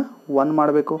ಮಾಡಬೇಕು ನಾ 1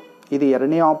 ಮಾಡಬೇಕು. ಇದು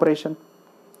ಎರಡನೇ ಆಪ್ರೇಷನ್,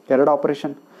 ಎರಡು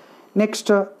ಆಪ್ರೇಷನ್.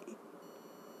 ನೆಕ್ಸ್ಟ್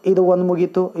ಇದು ಒಂದು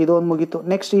ಮುಗೀತು, ಇದು ಒಂದು ಮುಗೀತು.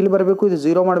 ನೆಕ್ಸ್ಟ್ ಇಲ್ಲಿ ಬರಬೇಕು, ಇದು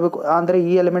 0 ಮಾಡಬೇಕು. ಅಂದರೆ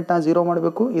ಈ ಎಲಿಮೆಂಟ್ನ 0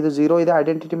 ಮಾಡಬೇಕು. ಇದು 0 ಇದೆ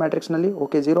ಐಡೆಂಟಿಟಿ ಮ್ಯಾಟ್ರಿಕ್ಸ್ನಲ್ಲಿ.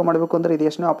 ಓಕೆ, 0 ಮಾಡಬೇಕು ಅಂದರೆ ಇದು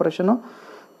ಎಷ್ಟನೇ ಆಪ್ರೇಷನು,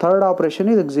 ಥರ್ಡ್ ಆಪ್ರೇಷನ್.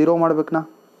 ಇದಕ್ಕೆ 0 ಮಾಡಬೇಕು ನಾ.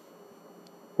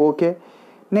 ಓಕೆ,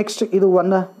 ನೆಕ್ಸ್ಟ್ ಇದು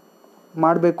 1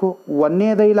 ಮಾಡಬೇಕು. 1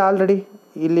 ಇದೆ ಇಲ್ಲ ಆಲ್ರೆಡಿ,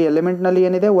 ಇಲ್ಲಿ ಎಲಿಮೆಂಟ್ನಲ್ಲಿ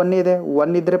ಏನಿದೆ 1 ಇದೆ.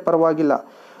 1 ಇದ್ದರೆ ಪರವಾಗಿಲ್ಲ,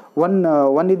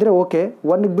 1 ಇದ್ದರೆ ಓಕೆ.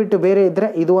 1 ಬಿಟ್ಟು ಬೇರೆ ಇದ್ದರೆ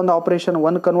ಇದು ಒಂದು ಆಪ್ರೇಷನ್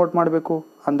 1 ಕನ್ವರ್ಟ್ ಮಾಡಬೇಕು.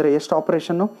 ಅಂದರೆ ಎಷ್ಟು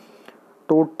ಆಪ್ರೇಷನ್ನು,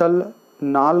 ಟೋಟಲ್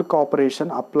 4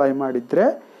 ಆಪ್ರೇಷನ್ ಅಪ್ಲೈ ಮಾಡಿದರೆ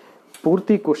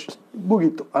ಪೂರ್ತಿ ಕ್ವಶನ್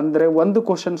ಮುಗೀತು. ಅಂದರೆ ಒಂದು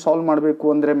ಕ್ವಶನ್ ಸಾಲ್ವ್ ಮಾಡಬೇಕು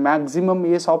ಅಂದರೆ ಮ್ಯಾಕ್ಸಿಮಮ್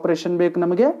ಎಷ್ಟು ಆಪ್ರೇಷನ್ ಬೇಕು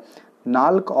ನಮಗೆ,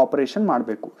 4 ಆಪ್ರೇಷನ್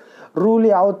ಮಾಡಬೇಕು. ರೂಲ್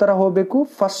ಯಾವ ಥರ ಹೋಗಬೇಕು,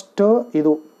 ಫಸ್ಟ್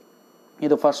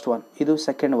ಇದು ಫಸ್ಟ್ ಒನ್, ಇದು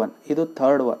ಸೆಕೆಂಡ್ ಒನ್, ಇದು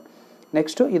ಥರ್ಡ್ ಒನ್,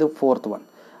 ನೆಕ್ಸ್ಟು ಇದು ಫೋರ್ತ್ ಒನ್.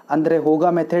 ಅಂದರೆ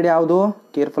ಹೋಗೋ ಮೆಥಡ್ ಯಾವುದು,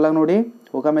 ಕೇರ್ಫುಲ್ಲಾಗಿ ನೋಡಿ.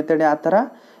 ಹೋಗೋ ಮೆಥಡ್ ಯಾವ ಥರ,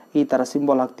 ಈ ಥರ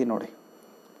ಸಿಂಬಲ್ ಹಾಕ್ತೀನಿ ನೋಡಿ.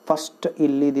 ಫಸ್ಟ್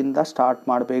ಇಲ್ಲಿದಿಂದ ಸ್ಟಾರ್ಟ್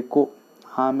ಮಾಡಬೇಕು,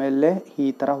 ಆಮೇಲೆ ಈ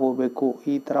ಥರ ಹೋಗಬೇಕು,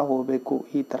 ಈ ಥರ ಹೋಗಬೇಕು,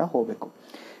 ಈ ಥರ ಹೋಗಬೇಕು.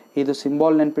 ಇದು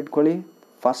ಸಿಂಬಾಲ್ ನೆನ್ಪಿಟ್ಕೊಳ್ಳಿ.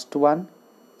 First one,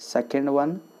 second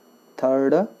one,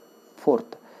 third,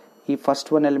 fourth. ಈ ಫಸ್ಟ್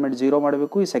ಒನ್ ಎಲಿಮೆಂಟ್ 0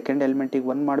 ಮಾಡಬೇಕು, ಈ ಸೆಕೆಂಡ್ ಎಲಿಮೆಂಟಿಗೆ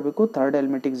 1 ಮಾಡಬೇಕು, ಥರ್ಡ್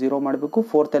ಎಲಿಮೆಂಟಿಗೆ 0 ಮಾಡಬೇಕು,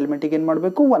 ಫೋರ್ತ್ ಎಲಿಮೆಂಟಿಗೆ ಏನು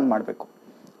ಮಾಡಬೇಕು, 1 ಮಾಡಬೇಕು.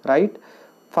 ರೈಟ್?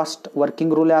 ಫಸ್ಟ್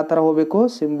ವರ್ಕಿಂಗ್ ರೂಲ್ ಯಾವ ಥರ ಹೋಗಬೇಕು,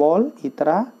 ಸಿಂಬಾಲ್ ಈ ಥರ,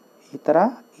 ಈ ಥರ,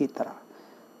 ಈ ಥರ,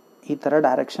 ಈ ಥರ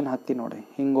ಡೈರೆಕ್ಷನ್ ಹಾಕ್ತೀನಿ ನೋಡಿ.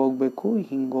 ಹಿಂಗೆ ಹೋಗಬೇಕು,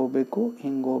 ಹಿಂಗೆ ಹೋಗಬೇಕು,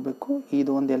 ಹಿಂಗೆ ಹೋಗಬೇಕು.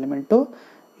 ಇದು ಒಂದು ಎಲಿಮೆಂಟು,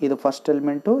 ಇದು ಫಸ್ಟ್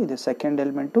ಎಲಿಮೆಂಟು, ಇದು ಸೆಕೆಂಡ್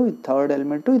ಎಲಿಮೆಂಟು, ಇದು ಥರ್ಡ್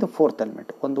ಎಲಿಮೆಂಟು, ಇದು ಫೋರ್ತ್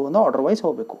ಎಲಿಮೆಂಟು. ಒಂದು ಆರ್ಡರ್ ವೈಸ್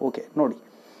ಹೋಗಬೇಕು. ಓಕೆ, ನೋಡಿ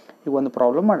ಈಗ ಒಂದು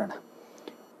ಪ್ರಾಬ್ಲಮ್ ಮಾಡೋಣ.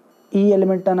 ಈ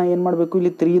ಎಲಿಮೆಂಟನ್ನು ಏನು ಮಾಡಬೇಕು,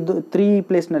 ಇಲ್ಲಿ 3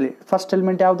 ಪ್ಲೇಸ್ನಲ್ಲಿ ಫಸ್ಟ್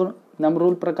ಎಲಿಮೆಂಟ್ ಯಾವುದು ನಮ್ಮ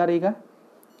ರೂಲ್ ಪ್ರಕಾರ. ಈಗ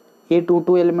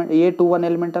A22 ಎಲಿಮೆಂಟ್, A21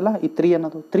 ಎಲಿಮೆಂಟ್ ಅಲ್ಲ, ಈ 3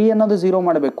 ಅನ್ನೋದು 0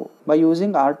 ಮಾಡಬೇಕು ಬೈ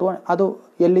ಯೂಸಿಂಗ್ R2. ಅದು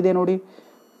ಎಲ್ಲಿದೆ ನೋಡಿ,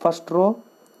 ಫಸ್ಟ್ ರೋ,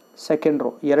 ಸೆಕೆಂಡ್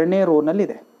ರೋ, ಎರಡನೇ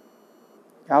ರೋನಲ್ಲಿದೆ.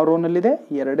 ಯಾವ ರೋನಲ್ಲಿದೆ,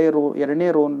 ಎರಡನೇ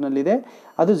ರೋನಲ್ಲಿದೆ.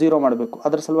 ಅದು 0 ಮಾಡಬೇಕು.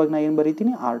 ಅದ್ರ ಸಲುವಾಗಿ ನಾನು ಏನು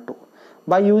ಬರೀತೀನಿ, R2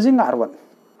 by using R1.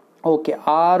 Okay,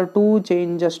 R2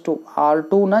 changes to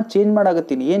R2ನ change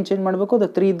ಮಾಡಾಕತ್ತೀನಿ. ಏನು ಚೇಂಜ್ ಮಾಡಬೇಕು, ಅದು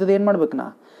 3 ಇದ್ದದ್ದು ಏನು ಮಾಡ್ಬೇಕು,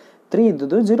 3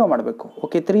 ಇದ್ದದ್ದು 0 ಮಾಡಬೇಕು.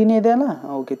 ಓಕೆ, 3ನೇ ಇದೆ ಅಲ್ಲ,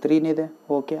 ಓಕೆ 3ನೇ ಇದೆ.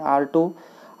 ಓಕೆ,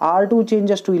 R2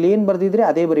 ಚೇಂಜಸ್ ಟು ಇಲ್ಲಿ ಏನು ಬರೆದಿದ್ರೆ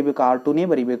ಅದೇ ಬರಿಬೇಕು, R2ನೇ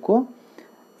ಬರಿಬೇಕು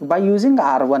ಬೈ ಯೂಸಿಂಗ್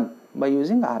R1.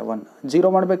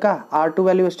 0 ಮಾಡಬೇಕಾ. R2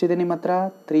 ವ್ಯಾಲ್ಯೂ ಎಷ್ಟಿದೆ ನಿಮ್ಮ ಹತ್ರ,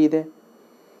 3 ಇದೆ.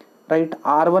 ರೈಟ್.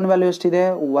 R1 ವ್ಯಾಲ್ಯೂ ಎಷ್ಟಿದೆ,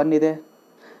 1 ಇದೆ,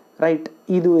 ರೈಟ್.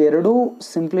 ಇದು ಎರಡೂ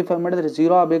ಸಿಂಪ್ಲಿಫೈ ಮಾಡಿದ್ರೆ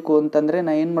 0 ಆಗಬೇಕು ಅಂತಂದರೆ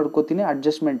ನಾನು ಏನು ಮಾಡ್ಕೋತೀನಿ,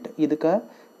 ಅಡ್ಜಸ್ಟ್ಮೆಂಟ್ ಇದಕ್ಕೆ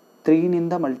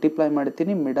 3ನಿಂದ ಮಲ್ಟಿಪ್ಲೈ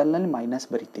ಮಾಡ್ತೀನಿ, ಮಿಡಲ್ನಲ್ಲಿ ಮೈನಸ್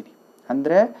ಬರಿತೀನಿ.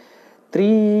 ಅಂದರೆ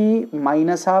 3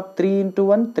 ಮೈನಸ್ ಆಫ್ 3 ಇಂಟು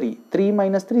 1 3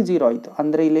 ಮೈನಸ್ 3 0 ಆಯಿತು.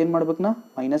 ಅಂದರೆ ಇಲ್ಲಿ ಏನು ಮಾಡ್ಬೇಕು, ನಾ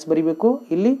ಮೈನಸ್ ಬರಿಬೇಕು,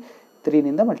 ಇಲ್ಲಿ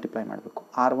 3ನಿಂದ ಮಲ್ಟಿಪ್ಲೈ ಮಾಡಬೇಕು,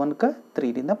 R1ಗೆ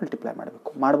 3ನಿಂದ ಮಲ್ಟಿಪ್ಲೈ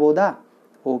ಮಾಡಬೇಕು. ಮಾಡ್ಬೋದಾ?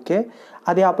 ಓಕೆ.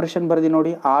 ಅದೇ ಆಪ್ರೇಷನ್ ಬರ್ದಿ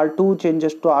ನೋಡಿ. R2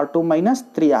 changes to R2 minus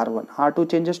 3R1, R2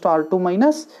 changes to R2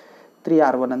 minus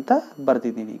 3R1 ಅಂತ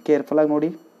ಬರ್ದಿದ್ದೀನಿ. ಕೇರ್ಫುಲ್ಲಾಗಿ ನೋಡಿ.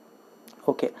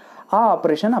 ಓಕೆ, ಆ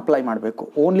ಆಪ್ರೇಷನ್ ಅಪ್ಲೈ ಮಾಡಬೇಕು.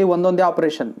 ಓನ್ಲಿ ಒಂದೊಂದೇ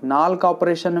ಆಪ್ರೇಷನ್, 4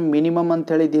 ಆಪ್ರೇಷನ್ ಮಿನಿಮಮ್ ಅಂತ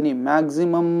ಹೇಳಿದ್ದೀನಿ.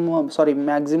 ಮ್ಯಾಕ್ಸಿಮಮ್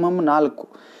 4,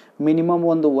 ಮಿನಿಮಮ್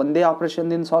ಒಂದೇ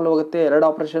ಆಪ್ರೇಷನ್ದಿಂದ ಸಾಲ್ವ್ ಆಗುತ್ತೆ, 2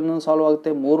 ಆಪ್ರೇಷನ್ ಸಾಲ್ವ್ ಆಗುತ್ತೆ,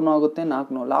 3 ಆಗುತ್ತೆ,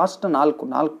 4, ಲಾಸ್ಟ್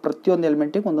 4 ಪ್ರತಿಯೊಂದು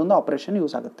ಎಲಿಮೆಂಟಿಗೆ ಒಂದೊಂದು ಆಪ್ರೇಷನ್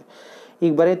ಯೂಸ್ ಆಗುತ್ತೆ.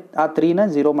 ಈಗ ಬರೀ ಆ 3ನ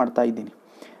 0 ಮಾಡ್ತಾ ಇದ್ದೀನಿ.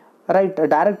 ರೈಟ್.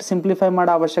 ಡೈರೆಕ್ಟ್ ಸಿಂಪ್ಲಿಫೈ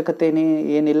ಮಾಡೋ ಅವಶ್ಯಕತೆ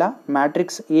ಏನಿಲ್ಲ.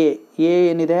 ಮ್ಯಾಟ್ರಿಕ್ಸ್ ಎ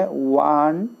ಏನಿದೆ,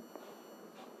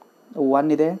 1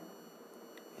 ಇದೆ,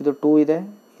 ಇದು 2 ಇದೆ,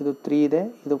 ಇದು 3 ಇದೆ,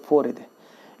 ಇದು 4 ಇದೆ.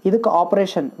 ಇದಕ್ಕೆ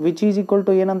operation which is equal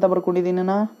to ಏನಂತ ಬರ್ಕೊಂಡಿದ್ದೀನಿ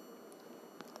ನಾ,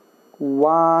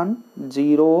 1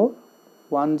 0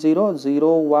 1 0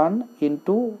 0 1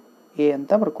 ಇಂಟು ಎ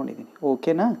ಅಂತ ಬರ್ಕೊಂಡಿದ್ದೀನಿ.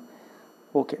 ಓಕೆನಾ?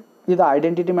 ಓಕೆ. ಇದು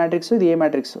ಐಡೆಂಟಿಟಿ ಮ್ಯಾಟ್ರಿಕ್ಸು, ಇದು ಎ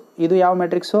ಮ್ಯಾಟ್ರಿಕ್ಸು. ಇದು ಯಾವ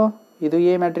ಮ್ಯಾಟ್ರಿಕ್ಸು? ಇದು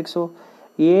A matrix.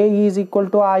 A is equal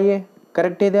to ಆ ಎ,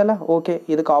 ಕರೆಕ್ಟ್ ಇದೆಯಲ್ಲ? ಓಕೆ.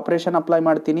 ಇದಕ್ಕೆ ಆಪ್ರೇಷನ್ ಅಪ್ಲೈ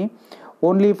ಮಾಡ್ತೀನಿ.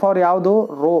 ಓನ್ಲಿ ಫಾರ್ ಯಾವುದು,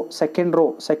 ರೋ,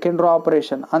 ಸೆಕೆಂಡ್ ರೋ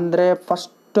ಆಪ್ರೇಷನ್. ಅಂದರೆ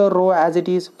first row as it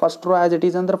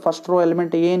is ಅಂದ್ರೆ ಫಸ್ಟ್ ರೋ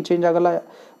ಎಲಿಮೆಂಟ್ ಏನು ಚೇಂಜ್ ಆಗಲ್ಲ,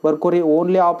 ಬರ್ಕೋರಿ.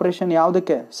 ಓನ್ಲಿ ಆಪ್ರೇಷನ್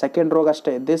ಯಾವುದಕ್ಕೆ, ಸೆಕೆಂಡ್ ರೋಗೆ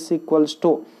ಅಷ್ಟೇ. ದಿಸ್ ಈಕ್ವಲ್ಸ್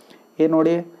ಟು ಏನು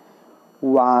ನೋಡಿ,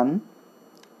 1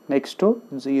 next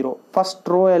 0. First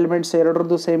row elements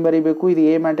ಎರಡರದ್ದು same ಬರೀಬೇಕು. ಇದು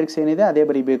ಎ ಮ್ಯಾಟ್ರಿಕ್ಸ್ ಏನಿದೆ ಅದೇ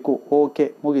ಬರೀಬೇಕು. ಓಕೆ,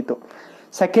 ಮುಗೀತು.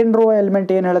 ಸೆಕೆಂಡ್ ರೋ ಎಲಿಮೆಂಟ್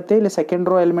ಏನು ಹೇಳುತ್ತೆ, ಇಲ್ಲಿ ಸೆಕೆಂಡ್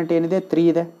ರೋ ಎಲಿಮೆಂಟ್ ಏನಿದೆ, 3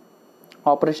 ಇದೆ.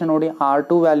 ಆಪ್ರೇಷನ್ ನೋಡಿ,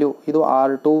 R2 ವ್ಯಾಲ್ಯೂ, ಇದು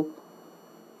R2,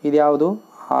 ಇದು ಯಾವುದು,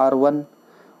 R1.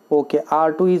 Okay,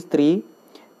 R2 is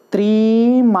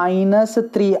 3 minus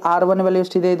 3, R1 value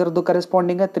ಎಷ್ಟಿದೆ, ಇದರದ್ದು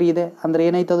ಕರೆಸ್ಪಾಂಡಿಂಗ್ 3 ಇದೆ. ಅಂದರೆ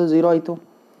ಏನಾಯ್ತು, ಅದು 0 ಆಯಿತು.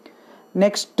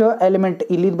 ನೆಕ್ಸ್ಟ್ ಎಲಿಮೆಂಟ್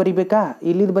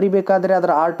ಇಲ್ಲಿದ್ದು ಬರಿಬೇಕಾದ್ರೆ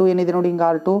ಅದರ R2 ಏನಿದೆ ನೋಡಿ, ಹಿಂಗೆ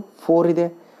R2 4 ಇದೆ,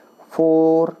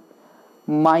 4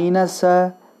 ಮೈನಸ್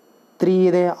 3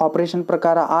 ಇದೆ. ಆಪ್ರೇಷನ್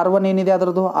ಪ್ರಕಾರ R1 ಏನಿದೆ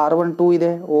ಅದರದ್ದು, R1 2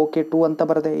 ಇದೆ. ಓಕೆ, 2 ಅಂತ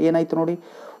ಬರದೆ. ಏನಾಯ್ತು ನೋಡಿ,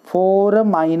 4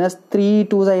 ಮೈನಸ್ 3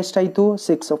 2 ಎಷ್ಟಾಯಿತು,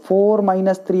 6. 4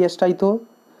 ಮೈನಸ್ 3 ಎಷ್ಟಾಯಿತು,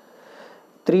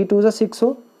 3 2 6.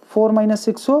 4 ಮೈನಸ್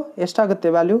 6 ಎಷ್ಟಾಗುತ್ತೆ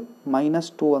ವ್ಯಾಲ್ಯೂ,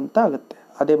 -2 ಅಂತ ಆಗುತ್ತೆ.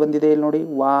 ಅದೇ ಬಂದಿದೆ ಇಲ್ಲಿ ನೋಡಿ,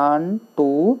 1 2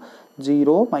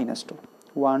 0 -2,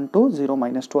 1 2 0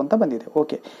 -2 ಅಂತ ಬಂದಿದೆ.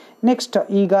 ಓಕೆ. ನೆಕ್ಸ್ಟ್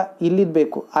ಈಗ ಇಲ್ಲಿದ್ದು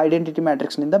ಬೇಕು, ಐಡೆಂಟಿಟಿ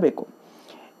ಮ್ಯಾಟ್ರಿಕ್ಸ್ನಿಂದ ಬೇಕು.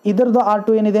 ಇದರದ್ದು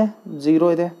R2 ಏನಿದೆ, 0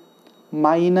 ಇದೆ,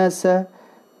 ಮೈನಸ್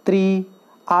 3.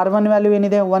 R1 ವ್ಯಾಲ್ಯೂ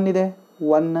ಏನಿದೆ, 1 ಇದೆ,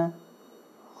 1.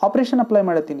 ಆಪ್ರೇಷನ್ ಅಪ್ಲೈ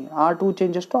ಮಾಡ್ತೀನಿ. R2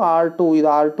 ಚೇಂಜಸ್ ಟು R2, ಇದು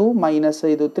R2 ಮೈನಸ್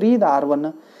ಇದು 3, ಇದು R1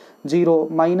 0.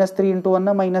 -3 ಇಂಟು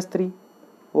 1 -3.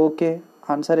 ಓಕೆ,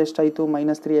 ಆನ್ಸರ್ ಎಷ್ಟಾಯಿತು,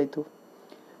 -3 ಆಯಿತು.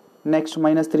 ನೆಕ್ಸ್ಟ್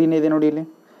 -3ನೇ ಇದೆ ನೋಡಿ ಇಲ್ಲಿ.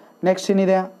 ನೆಕ್ಸ್ಟ್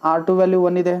ಏನಿದೆ, R2 ವ್ಯಾಲ್ಯೂ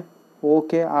 1 ಇದೆ.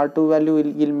 ಓಕೆ, R2 ವ್ಯಾಲ್ಯೂ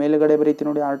ಇಲ್ಲಿ ಮೇಲುಗಡೆ ಬರೀತಿ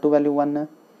ನೋಡಿ, R2 value 1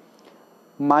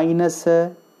 minus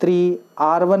 3.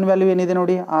 R1 value ಏನಿದೆ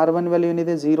ನೋಡಿ, R1 ವ್ಯಾಲ್ಯೂ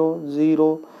ಏನಿದೆ, 0 0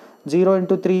 0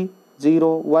 ಇಂಟು 3 0.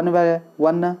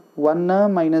 1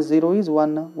 minus 0 is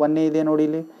 1. 1 ಇದೆ ನೋಡಿ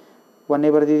ಇಲ್ಲಿ,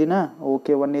 1 ಬರ್ದಿದ್ದೀನಾ?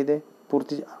 ಓಕೆ, 1 ಇದೆ.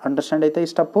 ಪೂರ್ತಿ ಅಂಡರ್ಸ್ಟ್ಯಾಂಡ್ ಆಯ್ತಾ ಈ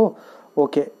ಸ್ಟೆಪ್ಪು?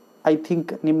 ಓಕೆ, ಐ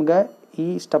ಥಿಂಕ್ ನಿಮ್ಗೆ ಈ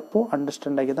ಸ್ಟೆಪ್ಪು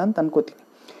ಅಂಡರ್ಸ್ಟ್ಯಾಂಡ್ ಆಗಿದೆ ಅಂತ ಅನ್ಕೋತೀನಿ.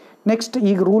 ನೆಕ್ಸ್ಟ್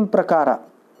ಈಗ ರೂಲ್ ಪ್ರಕಾರ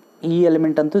ಈ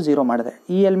ಎಲಿಮೆಂಟ್ ಅಂತೂ 0 ಮಾಡಿದೆ.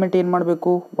 ಈ ಎಲಿಮೆಂಟ್ ಏನು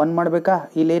ಮಾಡಬೇಕು, 1 ಮಾಡಬೇಕಾ?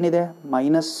 ಇಲ್ಲೇನಿದೆ,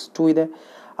 -2 ಇದೆ.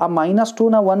 ಆ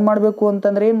 -2ನ 1 ಮಾಡಬೇಕು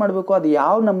ಅಂತಂದ್ರೆ ಏನು ಮಾಡಬೇಕು, ಅದು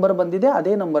ಯಾವ ನಂಬರ್ ಬಂದಿದೆ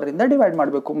ಅದೇ ನಂಬರಿಂದ ಡಿವೈಡ್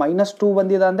ಮಾಡಬೇಕು. -2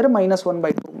 ಬಂದಿದೆ ಅಂದರೆ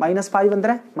 -1/2, -5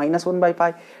 ಅಂದರೆ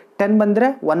 -1/5, 10 ಬಂದರೆ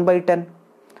 1/10.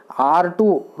 R2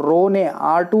 ರೋನೇ,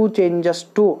 R2 ಚೇಂಜಸ್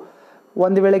ಟು,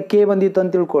 ಒಂದು ವೇಳೆ ಕೆ ಬಂದಿತ್ತು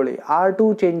ಅಂತ ತಿಳ್ಕೊಳ್ಳಿ,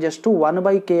 R2 changes to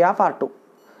 1/k of R2.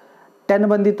 10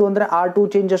 ಬಂದಿತ್ತು ಅಂದರೆ R2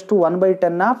 changes to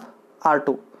 1/10 of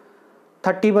R2.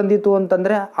 30 ಬಂದಿತ್ತು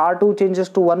ಅಂತಂದರೆ R2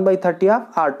 changes to 1/30 of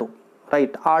R2.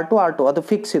 Right, R2 ಅದು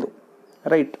ಫಿಕ್ಸ್ ಇದು.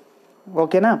 ರೈಟ್,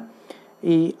 ಓಕೆನಾ?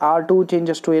 ಈ R2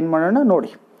 ಚೇಂಜಸ್ ಟು ಏನು ಮಾಡೋಣ ನೋಡಿ.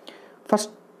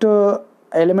 ಫಸ್ಟ್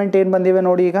ಎಲಿಮೆಂಟ್ ಏನು ಬಂದಿವೆ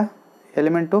ನೋಡಿ. ಈಗ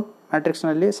ಎಲಿಮೆಂಟು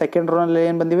ಮ್ಯಾಟ್ರಿಕ್ಸ್ನಲ್ಲಿ ಸೆಕೆಂಡ್ ರೋನಲ್ಲಿ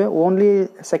ಏನು ಬಂದಿವೆ, ಓನ್ಲಿ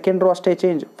ಸೆಕೆಂಡ್ ರೋ ಅಷ್ಟೇ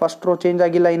ಚೇಂಜ್, ಫಸ್ಟ್ ರೋ ಚೇಂಜ್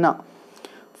ಆಗಿಲ್ಲ ಇನ್ನು.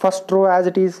 First row as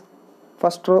it is.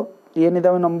 First row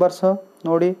ಏನಿದಾವೆ numbers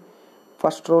ನೋಡಿ.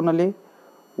 ಫಸ್ಟ್ ರೋನಲ್ಲಿ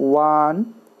 1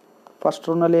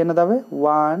 ಏನಿದಾವೆ,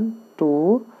 1 2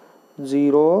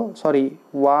 0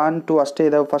 1 2 ಅಷ್ಟೇ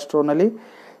ಇದಾವೆ ಫಸ್ಟ್ ರೋನಲ್ಲಿ.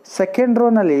 ಸೆಕೆಂಡ್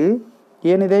ರೋನಲ್ಲಿ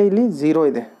ಏನಿದೆ, ಇಲ್ಲಿ 0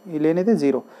 ಇದೆ. ಇಲ್ಲೇನಿದೆ,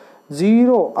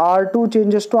 0 R2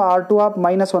 changes to R2 of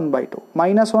 -1/2.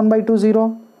 -1/2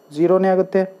 0ನೇ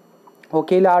ಆಗುತ್ತೆ.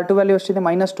 ಓಕೆ, ಇಲ್ಲಿ R2 ವ್ಯಾಲ್ಯೂ ಎಷ್ಟಿದೆ,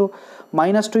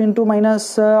 -2 ಇಂಟು ಮೈನಸ್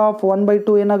ಆಫ್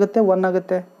 1/2 ಏನಾಗುತ್ತೆ, 1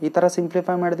 ಆಗುತ್ತೆ. ಈ ಥರ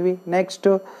ಸಿಂಪ್ಲಿಫೈ ಮಾಡಿದ್ವಿ. ನೆಕ್ಸ್ಟ್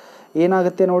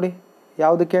ಏನಾಗುತ್ತೆ ನೋಡಿ,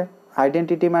 ಯಾವುದಕ್ಕೆ,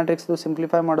 ಐಡೆಂಟಿಟಿ ಮ್ಯಾಟ್ರಿಕ್ಸ್ದು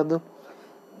ಸಿಂಪ್ಲಿಫೈ ಮಾಡೋದು.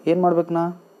 ಏನು ಮಾಡ್ಬೇಕು ನಾ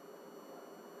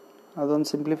ಅದೊಂದು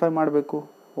ಸಿಂಪ್ಲಿಫೈ ಮಾಡಬೇಕು.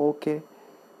 ಓಕೆ,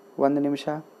 ಒಂದು ನಿಮಿಷ.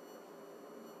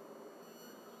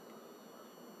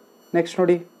 ನೆಕ್ಸ್ಟ್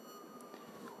ನೋಡಿ,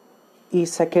 ಈ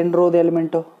ಸೆಕೆಂಡ್ ರೋದ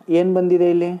ಎಲಿಮೆಂಟು ಏನು ಬಂದಿದೆ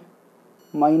ಇಲ್ಲಿ?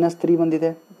 -3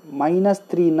 ಬಂದಿದೆ.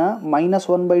 -3ನ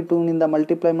 -1/2ನಿಂದ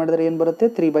ಮಲ್ಟಿಪ್ಲೈ ಮಾಡಿದ್ರೆ ಏನು ಬರುತ್ತೆ?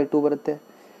 3/2 ಬರುತ್ತೆ.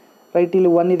 ರೈಟ್,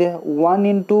 ಇಲ್ಲಿ 1 ಇದೆ. 1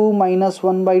 ಇಂಟು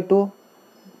 -1/2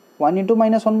 1 ಇಂಟು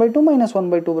 -1/2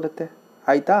 -1/2 ಬರುತ್ತೆ.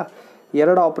 ಆಯಿತಾ?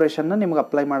 ಎರಡು ಆಪ್ರೇಷನ್ನ ನಿಮ್ಗೆ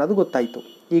ಅಪ್ಲೈ ಮಾಡೋದು ಗೊತ್ತಾಯಿತು.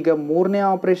 ಈಗ ಮೂರನೇ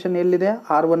ಆಪ್ರೇಷನ್ ಎಲ್ಲಿದೆ?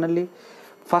 R1ಅಲ್ಲಿ.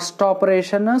 First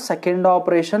operation, second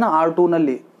operation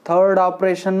R2ನಲ್ಲಿ, third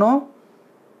operation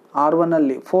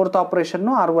R1ಅಲ್ಲಿ, fourth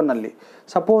operation R1ಅಲ್ಲಿ.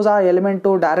 Suppose ಆ ಎಲಿಮೆಂಟು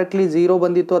ಡೈರೆಕ್ಟ್ಲಿ 0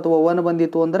 ಬಂದಿತ್ತು ಅಥವಾ 1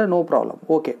 ಬಂದಿತ್ತು ಅಂದರೆ ನೋ ಪ್ರಾಬ್ಲಮ್.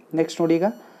 ಓಕೆ, ನೆಕ್ಸ್ಟ್ ನೋಡಿ.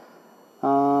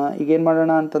 ಈಗೇನು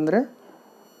ಮಾಡೋಣ ಅಂತಂದರೆ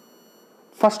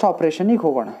ಫಸ್ಟ್ ಆಪ್ರೇಷನಿಗೆ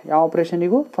ಹೋಗೋಣ. ಯಾವ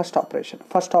ಆಪ್ರೇಷನಿಗೂ? ಫಸ್ಟ್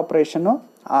ಆಪ್ರೇಷನ್ನು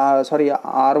ಸಾರಿ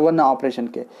R1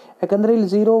 ಆಪ್ರೇಷನ್ಗೆ. ಯಾಕಂದರೆ ಇಲ್ಲಿ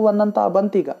 0 1 ಅಂತ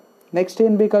ಬಂತೀಗ. ನೆಕ್ಸ್ಟ್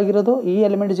ಏನು ಬೇಕಾಗಿರೋದು? ಈ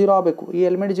ಎಲಿಮೆಂಟ್ 0 ಆಗಬೇಕು. ಈ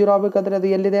ಎಲಿಮೆಂಟ್ 0 ಆಗಬೇಕಾದ್ರೆ ಅದು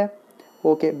ಎಲ್ಲಿದೆ?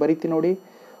 ಓಕೆ, ಬರೀತಿ ನೋಡಿ.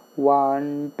 1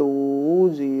 2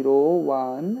 0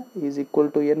 1 ಈಸ್ ಈಕ್ವಲ್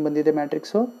ಟು ಏನು ಬಂದಿದೆ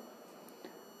ಮ್ಯಾಟ್ರಿಕ್ಸು?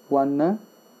 1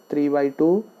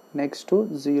 3/2, ನೆಕ್ಸ್ಟು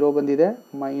 0 ಬಂದಿದೆ,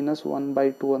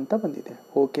 -1/2 ಅಂತ ಬಂದಿದೆ.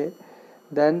 Okay,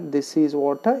 then this is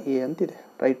what A ಅಂತಿದೆ.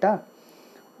 ರೈಟಾ?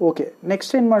 ಓಕೆ,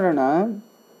 ನೆಕ್ಸ್ಟ್ ಏನು ಮಾಡೋಣ?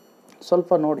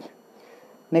 ಸ್ವಲ್ಪ ನೋಡಿ.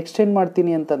 ನೆಕ್ಸ್ಟ್ ಏನು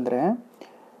ಮಾಡ್ತೀನಿ ಅಂತಂದರೆ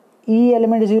ಈ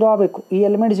ಎಲಿಮೆಂಟ್ 0 ಆಗಬೇಕು. ಈ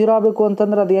ಎಲಿಮೆಂಟ್ 0 ಆಗಬೇಕು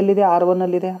ಅಂತಂದ್ರೆ ಅದು ಎಲ್ಲಿದೆ?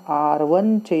 R1ಅಲ್ಲಿದೆ. R1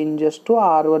 ಚೇಂಜಸ್ ಟು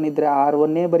R1 ಇದ್ದರೆ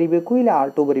R1 ಬರಿಬೇಕು, ಇಲ್ಲಿ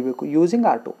R2 ಬರಿಬೇಕು using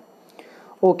R2.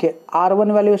 Okay,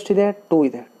 R1 value ಎಷ್ಟಿದೆ? 2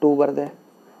 ಇದೆ, 2 ಬರದೆ.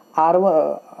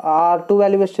 R2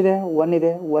 ವ್ಯಾಲ್ಯೂ ಎಷ್ಟಿದೆ? 1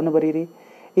 ಇದೆ, 1 ಬರೀರಿ.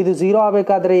 ಇದು 0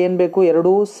 ಆಗಬೇಕಾದ್ರೆ ಏನು ಬೇಕು?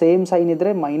 ಎರಡೂ ಸೇಮ್ ಸೈನ್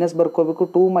ಇದ್ದರೆ ಮೈನಸ್ ಬರ್ಕೋಬೇಕು.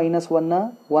 2 - 1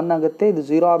 1 ಆಗುತ್ತೆ. ಇದು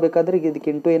 0 ಆಗಬೇಕಾದ್ರೆ ಇದಕ್ಕೆ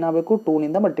ಇಂಟು ಏನಾಗಬೇಕು?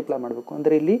 2ನಿಂದ ಮಲ್ಟಿಪ್ಲೈ ಮಾಡಬೇಕು.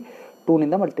 ಅಂದರೆ ಇಲ್ಲಿ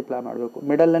 2ನಿಂದ ಮಲ್ಟಿಪ್ಲೈ ಮಾಡಬೇಕು.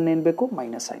 ಮಿಡಲನ್ನು ಏನು ಬೇಕು?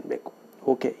 ಮೈನಸ್ ಸೈನ್ ಬೇಕು.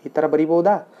 ಓಕೆ, ಈ ಥರ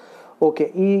ಬರಿಬೋದಾ? ಓಕೆ,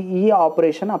 ಈ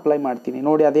ಆಪ್ರೇಷನ್ ಅಪ್ಲೈ ಮಾಡ್ತೀನಿ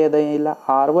ನೋಡಿ. ಅದೇ ಇಲ್ಲ,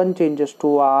 R1 changes to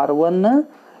R1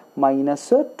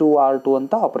 -2R2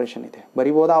 ಅಂತ ಆಪ್ರೇಷನ್ ಇದೆ.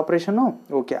 ಬರಿಬೋದಾ ಆಪ್ರೇಷನ್ನು?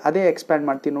 ಓಕೆ, ಅದೇ ಎಕ್ಸ್ಪ್ಯಾಂಡ್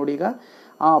ಮಾಡ್ತೀನಿ ನೋಡಿ. ಈಗ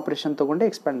ಆ ಆಪ್ರೇಷನ್ ತೊಗೊಂಡು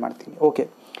ಎಕ್ಸ್ಪ್ಯಾಂಡ್ ಮಾಡ್ತೀನಿ. ಓಕೆ,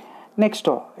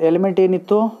 ನೆಕ್ಸ್ಟು ಎಲಿಮೆಂಟ್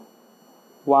ಏನಿತ್ತು?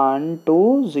 1 2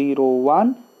 0 1.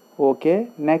 ಓಕೆ,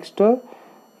 ನೆಕ್ಸ್ಟ್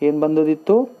ಏನು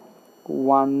ಬಂದದಿತ್ತು?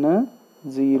 1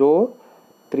 0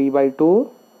 3/2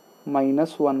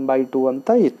 -1/2 ಅಂತ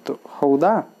ಇತ್ತು.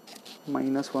 ಹೌದಾ?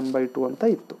 -1/2 ಅಂತ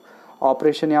ಇತ್ತು.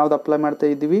 ಆಪ್ರೇಷನ್ ಯಾವ್ದು ಅಪ್ಲೈ ಮಾಡ್ತಾ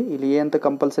ಇದ್ದೀವಿ? ಇಲ್ಲಿ ಎ ಅಂತ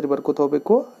ಕಂಪಲ್ಸರಿ ಬರ್ಕೋತ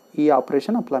ಹೋಗಬೇಕು. ಈ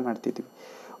ಆಪ್ರೇಷನ್ ಅಪ್ಲೈ ಮಾಡ್ತಿದ್ದೀವಿ.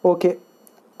 Okay,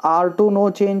 R2 no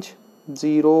change,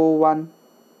 0 1.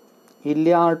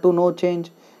 ಇಲ್ಲಿ R2 no change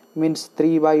means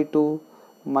 3/2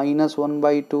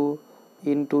 -1/2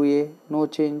 into A, no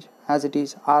change as it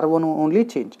is. R1 only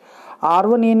change.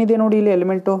 R1 ಏನಿದೆ ನೋಡಿ ಇಲ್ಲಿ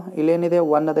ಎಲಿಮೆಂಟು? ಇಲ್ಲೇನಿದೆ?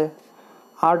 1 ಇದೆ.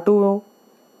 R2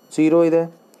 0 ಇದೆ.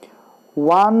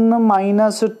 1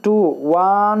 -2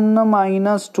 1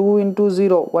 -2 ಇಂಟು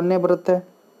 0 1 ಬರುತ್ತೆ.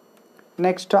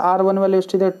 ನೆಕ್ಸ್ಟ್ R1 ವ್ಯಾಲ್ಯೂ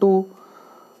ಎಷ್ಟಿದೆ? 2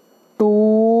 2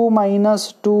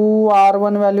 -2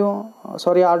 R1 ವ್ಯಾಲ್ಯೂ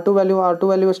ಸಾರಿ R2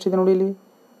 ವ್ಯಾಲ್ಯೂ ಎಷ್ಟಿದೆ ನೋಡಿ ಇಲ್ಲಿ?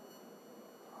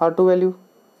 R2 ವ್ಯಾಲ್ಯೂ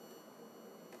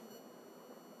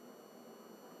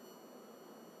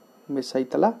ಮಿಸ್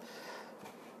ಆಯ್ತಲ್ಲ,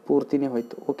 ಪೂರ್ತಿನೇ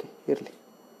ಹೋಯ್ತು. ಓಕೆ, ಇರಲಿ,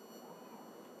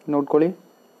 ನೋಡ್ಕೊಳ್ಳಿ.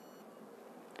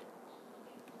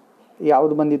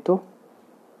 ಯಾವುದು ಬಂದಿತ್ತು?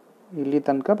 ಇಲ್ಲಿ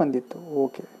ತನಕ ಬಂದಿತ್ತು.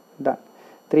 Okay, done.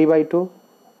 3/2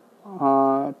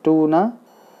 2ನ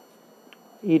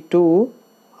ಈ 2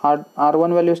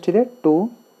 R1 ವ್ಯಾಲ್ಯೂ ಎಷ್ಟಿದೆ? 2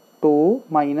 2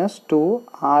 -2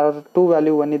 R2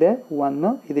 ವ್ಯಾಲ್ಯೂ 1 ಇದೆ,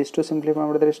 1. ಇದಿಷ್ಟು ಸಿಂಪ್ಲಿಫೈ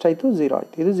ಮಾಡಿದ್ರೆ ಎಷ್ಟಾಯಿತು? 0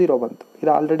 ಆಯಿತು. ಇದು 0 ಬಂತು.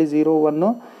 ಇದು ಆಲ್ರೆಡಿ 0 1,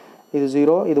 ಇದು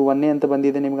 0, ಇದು 1 ಅಂತ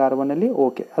ಬಂದಿದೆ ನಿಮ್ಗೆ R1ಅಲ್ಲಿ.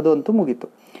 ಓಕೆ, ಅದು ಅಂತೂ ಮುಗೀತು.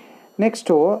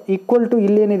 ನೆಕ್ಸ್ಟು ಈಕ್ವಲ್ ಟು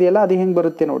ಇಲ್ಲೇನಿದೆಯಲ್ಲ ಅದು ಹೆಂಗೆ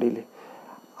ಬರುತ್ತೆ ನೋಡಿ. ಇಲ್ಲಿ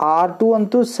R2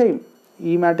 ಅಂತೂ ಸೇಮ್,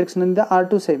 ಈ ಮ್ಯಾಟ್ರಿಕ್ಸ್ನಿಂದ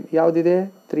R2 ಸೇಮ್. ಯಾವುದಿದೆ?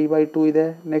 3/2 ಇದೆ.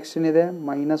 ನೆಕ್ಸ್ಟ್ ಏನಿದೆ?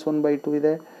 -1/2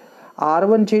 ಇದೆ.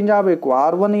 R1 ಚೇಂಜ್ ಆಗಬೇಕು.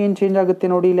 R1 ಏನು ಚೇಂಜ್ ಆಗುತ್ತೆ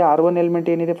ನೋಡಿ ಇಲ್ಲಿ? R1 ಎಲಿಮೆಂಟ್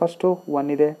ಏನಿದೆ? ಫಸ್ಟು 1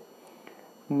 ಇದೆ,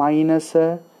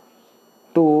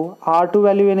 -2. R2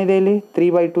 ವ್ಯಾಲ್ಯೂ ಏನಿದೆ ಇಲ್ಲಿ?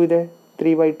 3/2 ಇದೆ,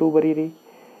 3/2 ಬರೀರಿ.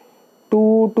 2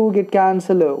 2 ಗೆಟ್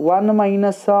ಕ್ಯಾನ್ಸಲ್. 1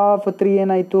 ಮೈನಸ್ ಆಫ್ 3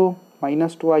 ಏನಾಯಿತು?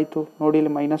 -2 ಆಯಿತು. ನೋಡಿ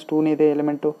ಇಲ್ಲಿ -2ನೇ ಇದೆ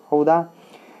ಎಲಿಮೆಂಟು. ಹೌದಾ?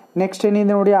 ನೆಕ್ಸ್ಟ್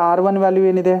ಏನಿದೆ ನೋಡಿ? R1 ವ್ಯಾಲ್ಯೂ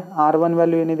ಏನಿದೆ? R1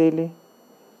 ವ್ಯಾಲ್ಯೂ ಏನಿದೆ ಇಲ್ಲಿ?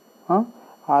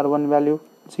 R1 ವ್ಯಾಲ್ಯೂ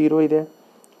 0 ಇದೆ.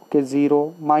 ಓಕೆ, 0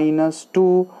 -2.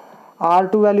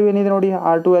 R2 ವ್ಯಾಲ್ಯೂ ಏನಿದೆ ನೋಡಿ?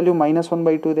 R2 ವ್ಯಾಲ್ಯೂ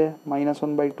 -1/2 ಇದೆ,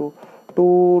 -1/2. 2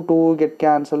 2 ಗೆಟ್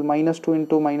ಕ್ಯಾನ್ಸಲ್. -2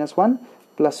 ಇಂಟು -1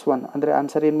 +1 ಅಂದರೆ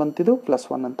ಆನ್ಸರ್ ಏನು ಬಂತಿದ್ದು?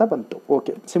 +1 ಅಂತ ಬಂತು.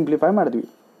 ಓಕೆ, ಸಿಂಪ್ಲಿಫೈ ಮಾಡಿದ್ವಿ.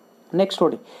 ನೆಕ್ಸ್ಟ್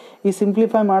ನೋಡಿ, ಈ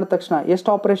ಸಿಂಪ್ಲಿಫೈ ಮಾಡಿದ ತಕ್ಷಣ ಎಷ್ಟು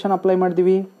ಆಪ್ರೇಷನ್ ಅಪ್ಲೈ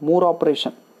ಮಾಡಿದ್ವಿ? 3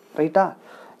 ಆಪ್ರೇಷನ್. ರೈಟಾ?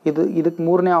 ಇದಕ್ಕೆ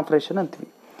 3ನೇ ಆಪ್ರೇಷನ್ ಅಂತೀವಿ.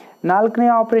 4ನೇ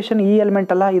ಆಪ್ರೇಷನ್ ಈ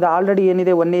ಎಲಿಮೆಂಟ್ ಅಲ್ಲ, ಇದು ಆಲ್ರೆಡಿ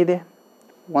ಏನಿದೆ? 1 ಇದೆ.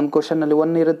 ಒಂದು ಕ್ವಶನ್ನಲ್ಲಿ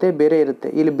 1 ಇರುತ್ತೆ, ಬೇರೆ ಇರುತ್ತೆ.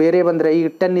 ಇಲ್ಲಿ ಬೇರೆ ಬಂದರೆ ಈಗ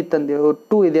 10 ಇತ್ತಂದು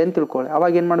 2 ಇದೆ ಅಂತ ತಿಳ್ಕೊಳ್ಳಿ.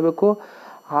 ಅವಾಗ ಏನು ಮಾಡಬೇಕು?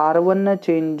 R1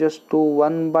 changes to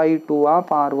 1/2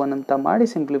 of R1 ಅಂತ ಮಾಡಿ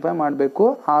ಸಿಂಪ್ಲಿಫೈ ಮಾಡಬೇಕು.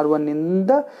 R1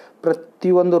 ಇಂದ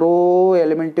ಪ್ರತಿಯೊಂದು ರೋ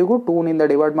ಎಲಿಮೆಂಟಿಗೂ 2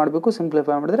 ಡಿವೈಡ್ ಮಾಡಬೇಕು.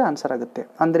 ಸಿಂಪ್ಲಿಫೈ ಮಾಡಿದ್ರೆ ಆನ್ಸರ್ ಆಗುತ್ತೆ.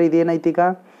 ಅಂದರೆ ಇದೇನಾಯ್ತು, ಈಗ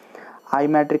ಐ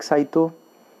ಮ್ಯಾಟ್ರಿಕ್ಸ್ ಆಯಿತು,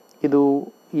 ಇದು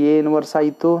ಎ ಇನ್ವರ್ಸ್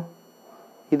ಆಯಿತು,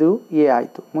 ಇದು ಎ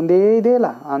ಆಯಿತು. ಮುಂದೆ ಇದೆ ಅಲ್ಲ,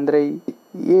 ಅಂದರೆ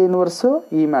ಎ ಇನ್ವರ್ಸು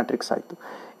ಈ ಮ್ಯಾಟ್ರಿಕ್ಸ್ ಆಯಿತು.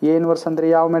 ಎ ಇನ್ವರ್ಸ್ ಅಂದರೆ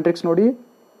ಯಾವ ಮ್ಯಾಟ್ರಿಕ್ಸ್ ನೋಡಿ,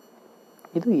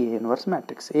 ಇದು A inverse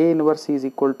matrix. A inverse is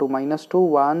equal to -2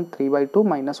 1 3/2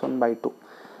 -1/2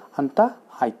 ಅಂತ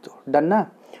ಆಯಿತು. ಡನ್ನ.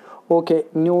 ಓಕೆ,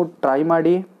 ನೀವು ಟ್ರೈ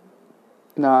ಮಾಡಿ.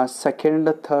 ಸೆಕೆಂಡ್,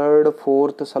 ಥರ್ಡ್,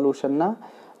 ಫೋರ್ತ್ ಸೊಲ್ಯೂಷನ್ನ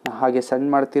ಹಾಗೆ ಸೆಂಡ್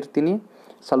ಮಾಡ್ತಿರ್ತೀನಿ.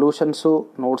 ಸೊಲ್ಯೂಷನ್ಸು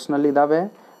ನೋಟ್ಸ್ನಲ್ಲಿದ್ದಾವೆ,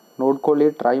 ನೋಡ್ಕೊಳ್ಳಿ,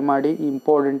 ಟ್ರೈ ಮಾಡಿ.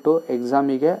 ಇಂಪಾರ್ಟೆಂಟು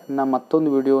ಎಕ್ಸಾಮಿಗೆ. ನಾ ಮತ್ತೊಂದು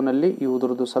ವಿಡಿಯೋನಲ್ಲಿ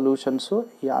ಇವ್ರದ್ದು ಸೊಲ್ಯೂಷನ್ಸು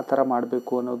ಯಾವ ಥರ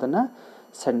ಮಾಡಬೇಕು ಅನ್ನೋದನ್ನು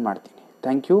ಸೆಂಡ್ ಮಾಡ್ತೀನಿ.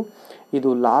 Thank you. ಇದು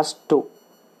ಲಾಸ್ಟು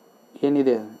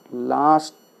ಏನಿದೆ,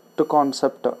 ಲಾಸ್ಟ್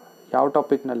ಕಾನ್ಸೆಪ್ಟ್ ಯಾವ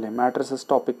ಟಾಪಿಕ್ನಲ್ಲಿ, ಮ್ಯಾಟ್ರಿಸಸ್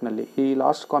ಟಾಪಿಕ್ನಲ್ಲಿ ಈ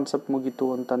ಲಾಸ್ಟ್ ಕಾನ್ಸೆಪ್ಟ್ ಮುಗೀತು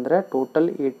ಅಂತಂದರೆ ಟೋಟಲ್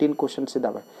 18 ಕ್ವಶನ್ಸ್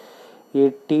ಇದ್ದಾವೆ.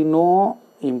 18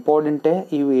 ಇಂಪಾರ್ಟೆಂಟೇ.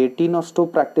 ಇವು 18 ಅಷ್ಟು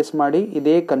ಪ್ರಾಕ್ಟೀಸ್ ಮಾಡಿ.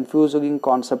 ಇದೇ ಕನ್ಫ್ಯೂಸಿಂಗ್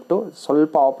ಕಾನ್ಸೆಪ್ಟು.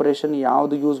 ಸ್ವಲ್ಪ ಆಪರೇಷನ್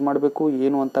ಯಾವುದು ಯೂಸ್ ಮಾಡಬೇಕು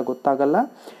ಏನು ಅಂತ ಗೊತ್ತಾಗಲ್ಲ.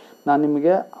 ನಾನು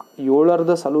ನಿಮಗೆ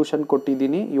 7ರದ ಸೊಲ್ಯೂಷನ್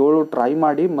ಕೊಟ್ಟಿದ್ದೀನಿ. 7 ಟ್ರೈ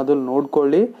ಮಾಡಿ, ಮೊದಲು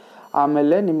ನೋಡ್ಕೊಳ್ಳಿ.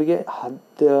 ಆಮೇಲೆ ನಿಮಗೆ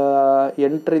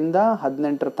 8ರಿಂದ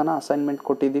 18 ತನಕ ಅಸೈನ್ಮೆಂಟ್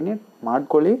ಕೊಟ್ಟಿದ್ದೀನಿ,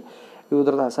 ಮಾಡ್ಕೊಳ್ಳಿ.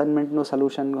 ಇವ್ರದ್ದು ಅಸೈನ್ಮೆಂಟ್ನು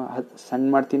ಸೊಲ್ಯೂಷನ್ ಸೆಂಡ್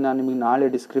ಮಾಡ್ತೀನಿ ನಾನು ನಿಮಗೆ ನಾಳೆ.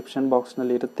 ಡಿಸ್ಕ್ರಿಪ್ಷನ್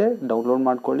ಬಾಕ್ಸ್ನಲ್ಲಿ ಇರುತ್ತೆ, ಡೌನ್ಲೋಡ್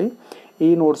ಮಾಡ್ಕೊಳ್ಳಿ. ಈ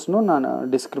ನೋಟ್ಸ್ನು ನಾನು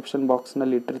ಡಿಸ್ಕ್ರಿಪ್ಷನ್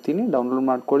ಬಾಕ್ಸ್ನಲ್ಲಿ ಇಟ್ಟಿರ್ತೀನಿ, ಡೌನ್ಲೋಡ್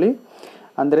ಮಾಡ್ಕೊಳ್ಳಿ.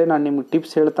 ಅಂದರೆ ನಾನು ನಿಮ್ಗೆ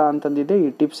ಟಿಪ್ಸ್ ಹೇಳ್ತಾ ಅಂತಂದಿದ್ದೆ. ಈ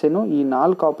ಟಿಪ್ಸ್ ಏನು, ಈ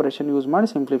 4 ಆಪರೇಷನ್ ಯೂಸ್ ಮಾಡಿ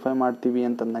ಸಿಂಪ್ಲಿಫೈ ಮಾಡ್ತೀವಿ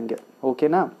ಅಂತಂದಂಗೆ.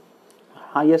 ಓಕೆನಾ?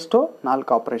 ಎಷ್ಟು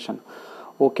 4 ಆಪರೇಷನ್.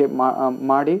 ಓಕೆ,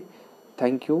 ಮಾಡಿ.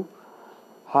 Thank you.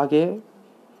 ಹಾಗೆ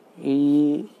ಈ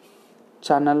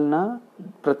ಚಾನಲ್ನ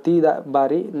ಪ್ರತಿ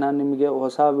ಬಾರಿ ನಾನು ನಿಮಗೆ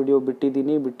ಹೊಸ ವಿಡಿಯೋ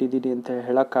ಬಿಟ್ಟಿದ್ದೀನಿ ಅಂತ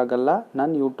ಹೇಳೋಕ್ಕಾಗಲ್ಲ.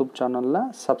 ನನ್ನ ಯೂಟ್ಯೂಬ್ ಚಾನಲ್ನ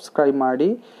ಸಬ್ಸ್ಕ್ರೈಬ್ ಮಾಡಿ,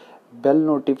 ಬೆಲ್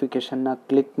ನೋಟಿಫಿಕೇಷನ್ನ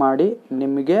ಕ್ಲಿಕ್ ಮಾಡಿ.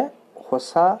 ನಿಮಗೆ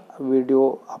ಹೊಸ ವಿಡಿಯೋ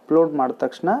ಅಪ್ಲೋಡ್ ಮಾಡಿದ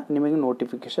ತಕ್ಷಣ ನಿಮಗೆ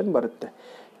ನೋಟಿಫಿಕೇಷನ್ ಬರುತ್ತೆ.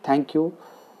 Thank you.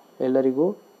 ಎಲ್ಲರಿಗೂ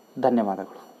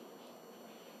ಧನ್ಯವಾದಗಳು.